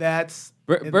 But that's...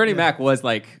 Bernie Mac was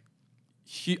like...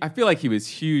 I feel like he was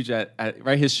huge at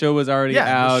right. His show was already out.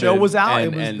 Yeah, the show was out.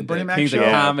 And, It was and the Bernie Mac Kings show. of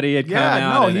Comedy had come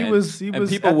out. He was. And And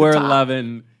people at the were top.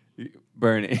 loving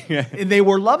Bernie. And they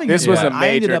were loving This him. was a I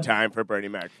ended major up- time for Bernie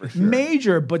Mac, for sure.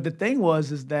 Major, but the thing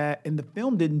is that, and the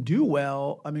film didn't do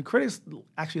well. I mean, critics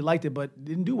actually liked it, but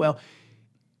didn't do well.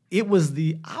 It was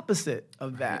the opposite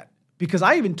of that. Because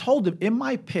I even told them in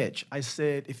my pitch, I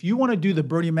said, if you want to do the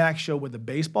Bernie Mac show with a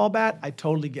baseball bat, I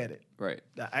totally get it. Right.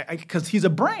 Because he's a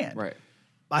brand. Right.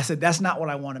 I said, that's not what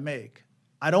I want to make.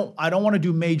 I don't want to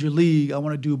do Major League. I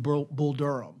want to do Bull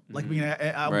Durham. Like,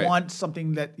 I want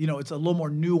something that, it's a little more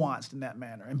nuanced in that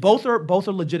manner. And both are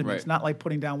legitimate. Right. It's not like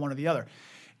putting down one or the other.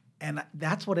 And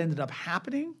that's what ended up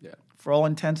happening for all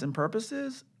intents and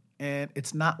purposes. And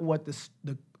it's not what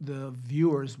the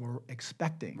viewers were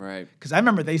expecting. Right. Because I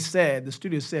remember the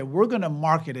studio said, we're going to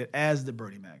market it as the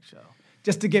Bernie Mac show,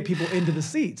 just to get people into the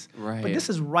seats. Right. But this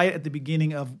is right at the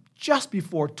beginning of just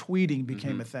before tweeting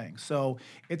became a thing. So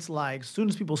it's like, as soon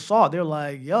as people saw it, they're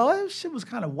like, yo, that shit was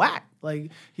kind of whack. Like,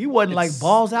 he wasn't like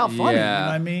balls out funny. You know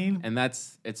what I mean? And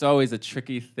it's always a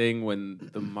tricky thing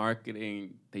when the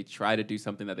marketing, they try to do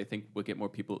something that they think will get more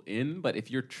people in. But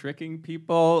if you're tricking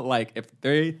people, like if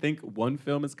they think one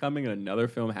film is coming and another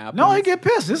film happens. No, they get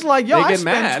pissed. It's like, yo, they I get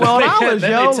spent mad. $12,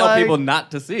 then yo. they tell like, people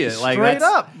not to see it. Like, straight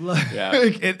up. Yeah.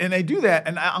 And they do that.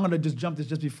 And I'm going to just jump this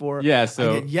just before I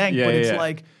So get yanked. But it's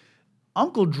like,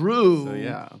 Uncle Drew,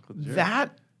 Uncle Drew.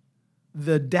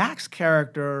 The Dax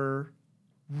character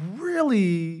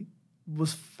really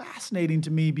was fascinating to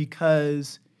me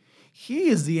because he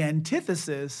is the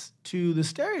antithesis to the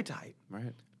stereotype.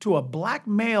 Right. To a black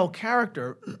male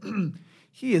character,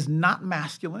 he is not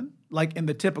masculine, like in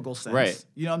the typical sense. Right.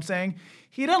 You know what I'm saying?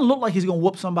 He doesn't look like he's going to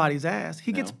whoop somebody's ass.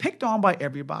 He gets picked on by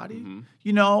everybody.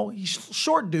 He's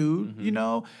short dude.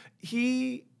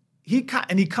 He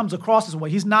comes across this way.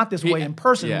 He's not this way in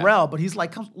person, Rel, but he's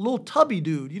like a little tubby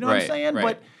dude. You know what I'm saying?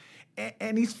 Right. But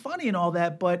and he's funny and all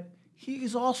that, but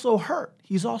he's also hurt.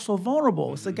 He's also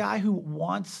vulnerable. It's a guy who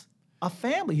wants a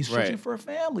family. He's searching for a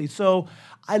family. So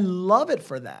I love it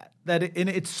for that. And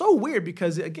it's so weird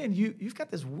because, again, you've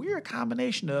got this weird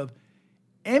combination of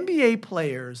NBA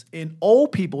players in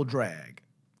old people drag.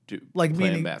 Playing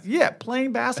Meaning, basketball.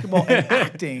 playing basketball and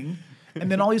acting. And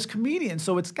then all these comedians.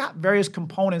 So it's got various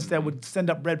components that would send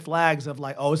up red flags of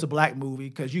like, oh, it's a black movie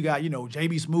because you got,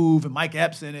 J.B. Smoove and Mike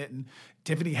Epps in it and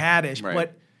Tiffany Haddish. Right.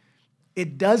 But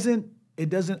it doesn't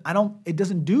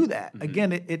do that.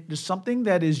 Again, there's something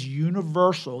that is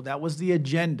universal. That was the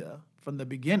agenda from the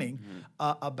beginning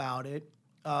about it.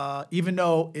 Even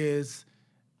though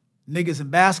niggas in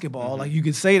basketball. Like you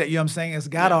could say that, you know what I'm saying? It's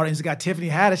got all, it's got Tiffany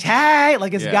Haddish. Hey,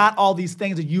 like it's got all these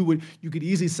things that you could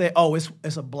easily say, oh,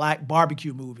 it's a black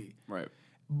barbecue movie. Right.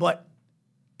 But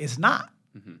it's not.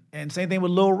 And same thing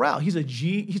with Lil Rel. He's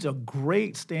a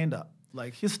great stand-up.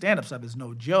 Like his stand-up stuff is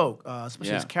no joke,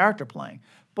 especially his character playing.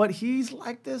 But he's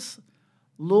like this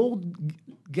little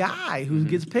guy who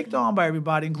gets picked on by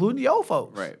everybody, including the old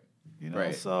folks. Right. You know,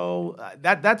 Right. so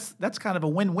that's kind of a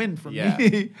win-win for Yeah.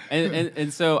 me.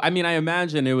 and so, I mean, I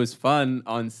imagine it was fun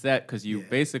on set because you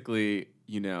basically,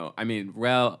 you know, I mean,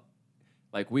 Rel,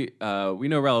 like we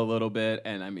know Rel a little bit,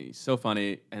 and I mean, he's so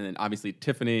funny. And then obviously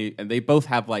Tiffany, and they both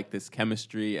have like this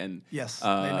chemistry, and Yes, they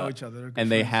know each other. They're good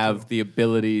and they friends, have too. the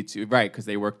ability to because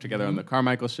they work together on the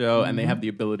Carmichael show, and they have the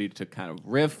ability to kind of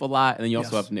riff a lot. And then you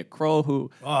also Yes. have Nick Kroll, who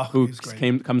he's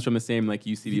great. comes from the same like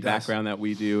UCD does. background that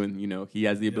we do, and you know he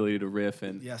has the ability to riff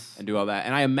and Yes. and do all that.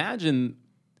 And I imagine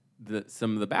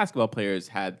some of the basketball players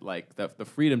had like the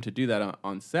freedom to do that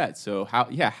on set. So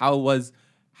how was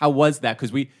that?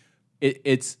 Because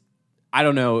it's I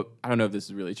don't know if this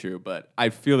is really true, but I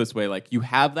feel this way. Like you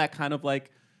have that kind of like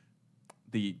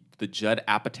the Judd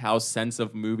Apatow sense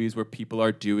of movies where people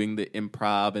are doing the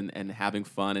improv and having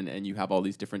fun and you have all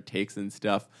these different takes and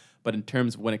stuff. But in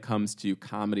terms when it comes to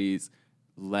comedies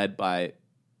led by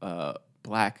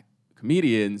black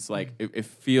comedians, like it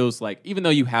feels like even though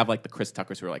you have like the Chris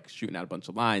Tuckers who are like shooting out a bunch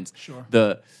of lines, Sure.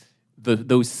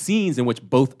 those scenes in which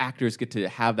both actors get to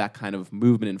have that kind of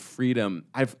movement and freedom,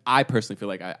 I personally feel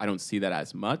like I don't see that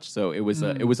as much. So it was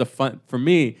a fun for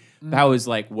me. That was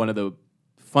like one of the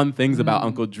fun things about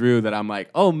Uncle Drew that I'm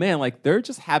like, oh man, like they're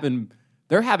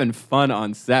having fun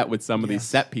on set with some of these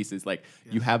set pieces. Like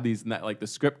you have these, like the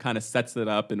script kind of sets it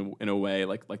up in a way,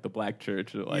 like the Black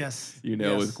Church, or like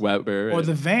with Weber, or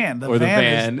the van. The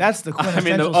van. That's the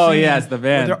quintessential it's the scene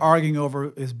van. where they're arguing over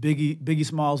is Biggie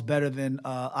Smalls better than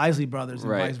Isley Brothers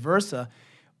and vice versa.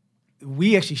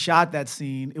 We actually shot that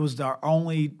scene. It was our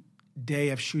only day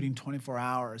of shooting 24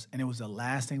 hours, and it was the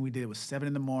last thing we did. It was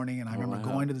 7 a.m, and I remember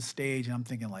going to the stage, and I'm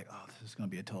thinking like, oh, this is going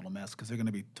to be a total mess because they're going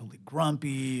to be totally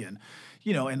grumpy, and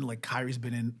you know, and like Kyrie's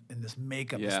been in this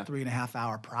makeup, this 3.5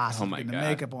 hour process getting the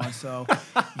makeup on. So,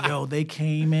 they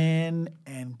came in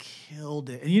and killed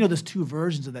it. And you know, there's two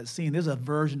versions of that scene. There's a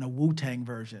version, a Wu-Tang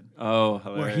version. Oh,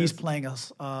 hilarious. Where he's playing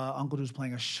Uncle Drew's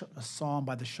playing a song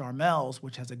by the Charmels,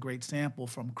 which has a great sample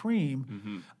from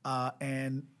Cream,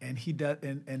 and he does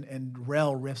and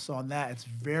Rel riffs on that. It's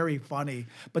very funny,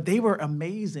 but they were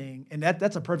amazing, and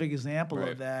that's a perfect example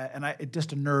of that. And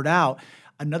just to nerd out,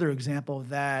 another example of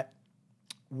that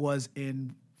was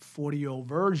in 40-Year-Old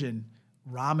Virgin.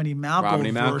 Romany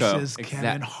Malco versus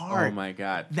Kevin Hart. Oh my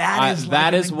God,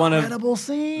 that is one incredible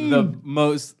scene.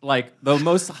 The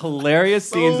most hilarious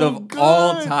scenes of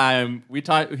all time. We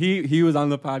talked. He was on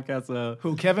the podcast.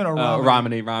 Who, Kevin or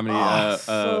Romany? Romany.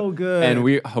 So good.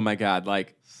 And oh my God,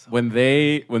 like when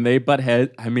they butt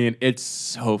heads. I mean, it's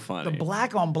so funny. The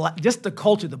black on black, just the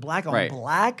culture, the black on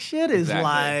black shit is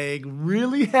like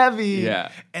really heavy.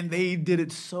 Yeah. And they did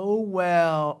it so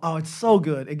well. Oh, it's so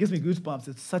good. It gives me goosebumps.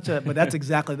 It's but that's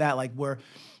exactly that, like where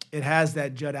it has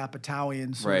that Judd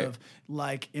Apatowian sort of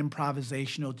like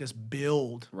improvisational just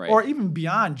build. Right. Or even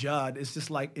beyond Judd, it's just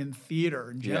like in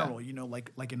theater in general, you know,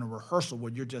 like in a rehearsal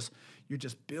where you're just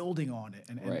building on it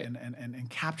and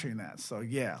capturing that. So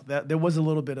yeah, there was a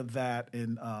little bit of that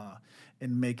in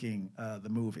making the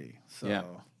movie. So yeah.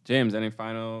 James, any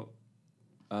final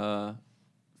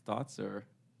thoughts or?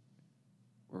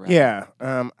 Yeah,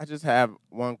 I just have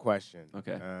one question.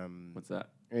 Okay. What's that?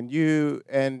 And you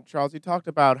and Charles, you talked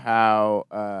about how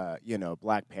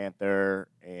Black Panther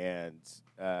and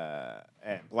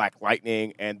Black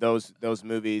Lightning and those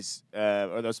movies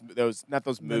or those not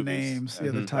those the movies. names,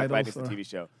 the Black titles. Lightning's the TV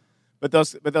show. But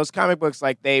those comic books,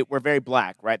 like they were very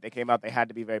black, right? They came out, they had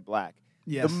to be very black.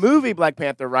 Yes. The movie Black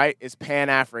Panther, right, is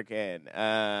Pan-African.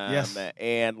 Yes.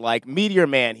 And like Meteor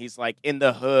Man, he's like in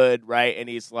the hood, right? And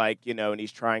he's like, and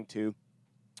he's trying to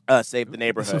save the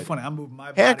neighborhood. It's so funny. I'm moving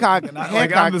my Hancock, body.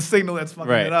 Like I'm the signal that's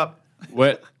fucking it up.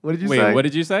 What? What did you Wait, say? what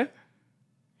did you say?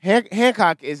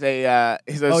 Hancock is a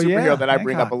superhero that I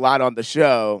bring up a lot on the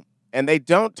show, and they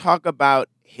don't talk about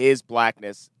his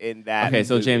blackness in that. Okay,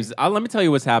 so movie. James, let me tell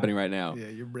you what's happening right now. Yeah,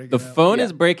 you're breaking The up. phone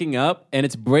is breaking up, and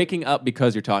it's breaking up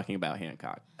because you're talking about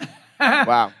Hancock.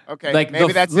 Wow. Okay. Like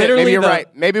maybe that's it. literally Maybe you're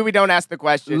right. Maybe we don't ask the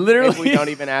question. Literally- Maybe we don't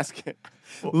even ask it.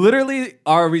 Literally,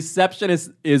 our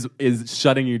receptionist is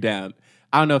shutting you down.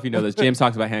 I don't know if you know this. James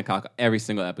talks about Hancock every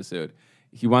single episode.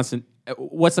 He wants to.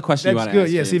 What's the question you That's want to good.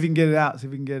 ask? Yeah, James? see if you can get it out. See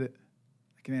if we can get it.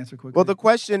 I can answer quickly. Well, the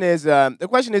question is,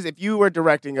 if you were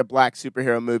directing a black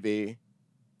superhero movie,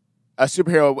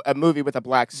 a movie with a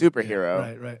black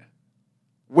superhero, right.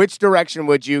 which direction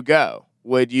would you go?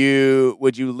 Would you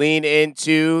lean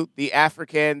into the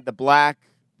African, the black,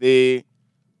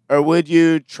 or would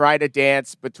you try to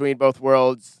dance between both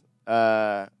worlds,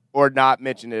 or not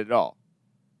mention it at all?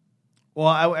 Well,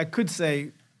 I could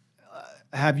say,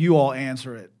 have you all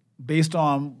answer it based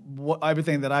on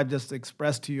everything that I've just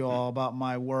expressed to you all about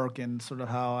my work and sort of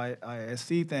how I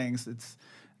see things.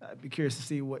 I'd be curious to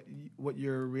see what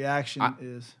your reaction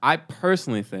is. I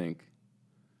personally think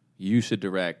you should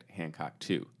direct Hancock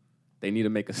 2. They need to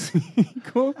make a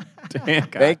sequel to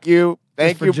Hancock. Thank you,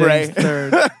 Bray. James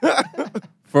Third.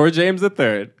 For James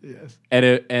III. Yes.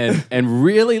 And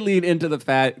really lean into the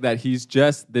fact that he's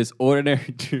just this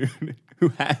ordinary dude who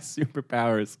has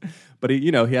superpowers. But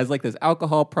he has like this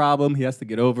alcohol problem. He has to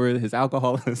get over his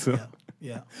alcoholism.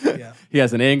 Yeah. He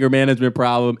has an anger management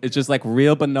problem. It's just like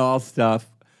real banal stuff.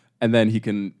 And then he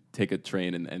can take a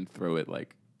train and throw it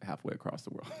like halfway across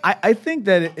the world. I think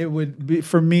that it would be,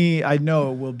 for me, I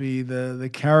know it will be, the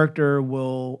character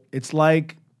will, it's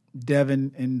like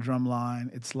Devin in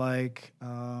Drumline. It's like,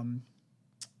 I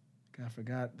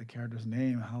forgot the character's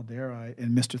name, how dare I,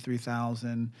 in Mr.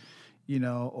 3000,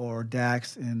 or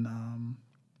Dax in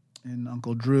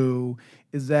Uncle Drew,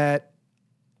 is that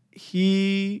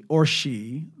he or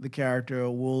she, the character,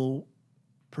 will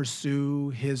pursue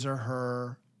his or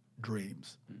her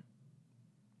dreams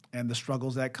and the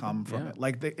struggles that come from it.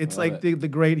 Like it's like the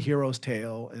great hero's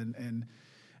tale,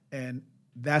 and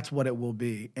that's what it will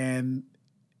be. And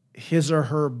his or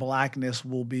her blackness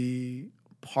will be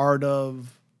part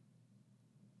of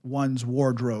one's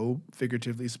wardrobe,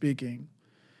 figuratively speaking,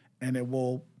 and it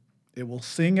will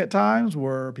sing at times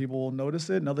where people will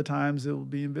notice it, and other times it will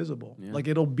be invisible. Yeah. Like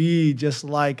it'll be just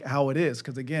like how it is,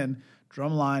 because again,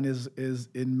 Drumline is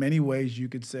in many ways, you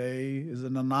could say, is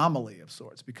an anomaly of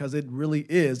sorts, because it really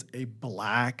is a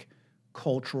black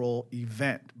cultural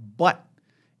event, but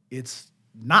it's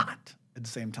not at the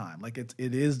same time. Like it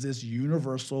is this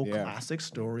universal classic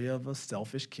story of a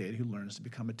selfish kid who learns to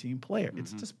become a team player. Mm-hmm.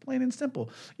 It's just plain and simple,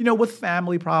 with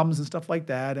family problems and stuff like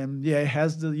that. And it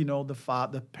has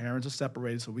the parents are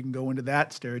separated, so we can go into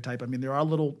that stereotype. I mean, there are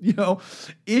little,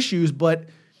 issues, but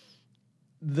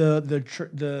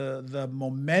the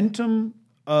momentum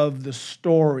of the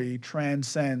story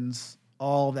transcends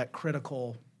all that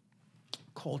critical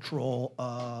cultural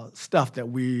stuff that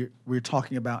we're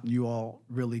talking about, and you all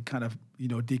really kind of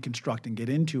deconstruct and get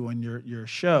into in your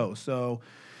show. So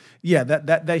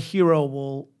that hero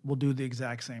will do the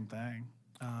exact same thing.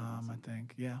 I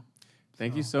think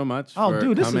Thank you so much. Oh, for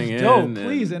dude, this coming is dope. in,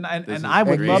 Please, and I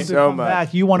would love to so come much.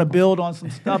 back. You want to build on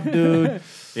some stuff, dude?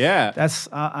 Yeah, that's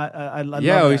I love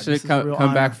yeah. that. We This should is a come real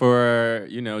honor. back for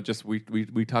just we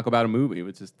talk about a movie.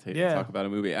 We just talk about a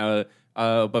movie.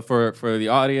 But for the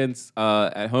audience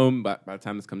at home, by the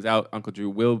time this comes out, Uncle Drew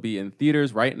will be in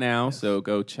theaters right now. Yes. So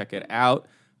go check it out.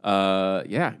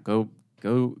 Go.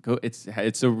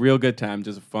 It's a real good time.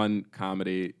 Just a fun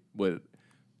comedy with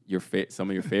some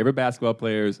of your favorite basketball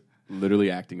players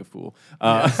literally acting a fool.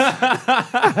 That's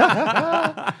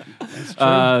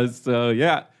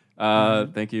true.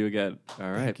 Thank you again. All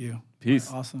right. Thank you.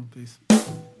 Peace. Awesome. Peace.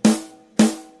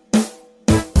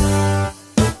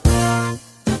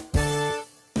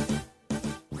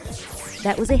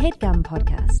 That was a HeadGum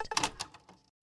podcast.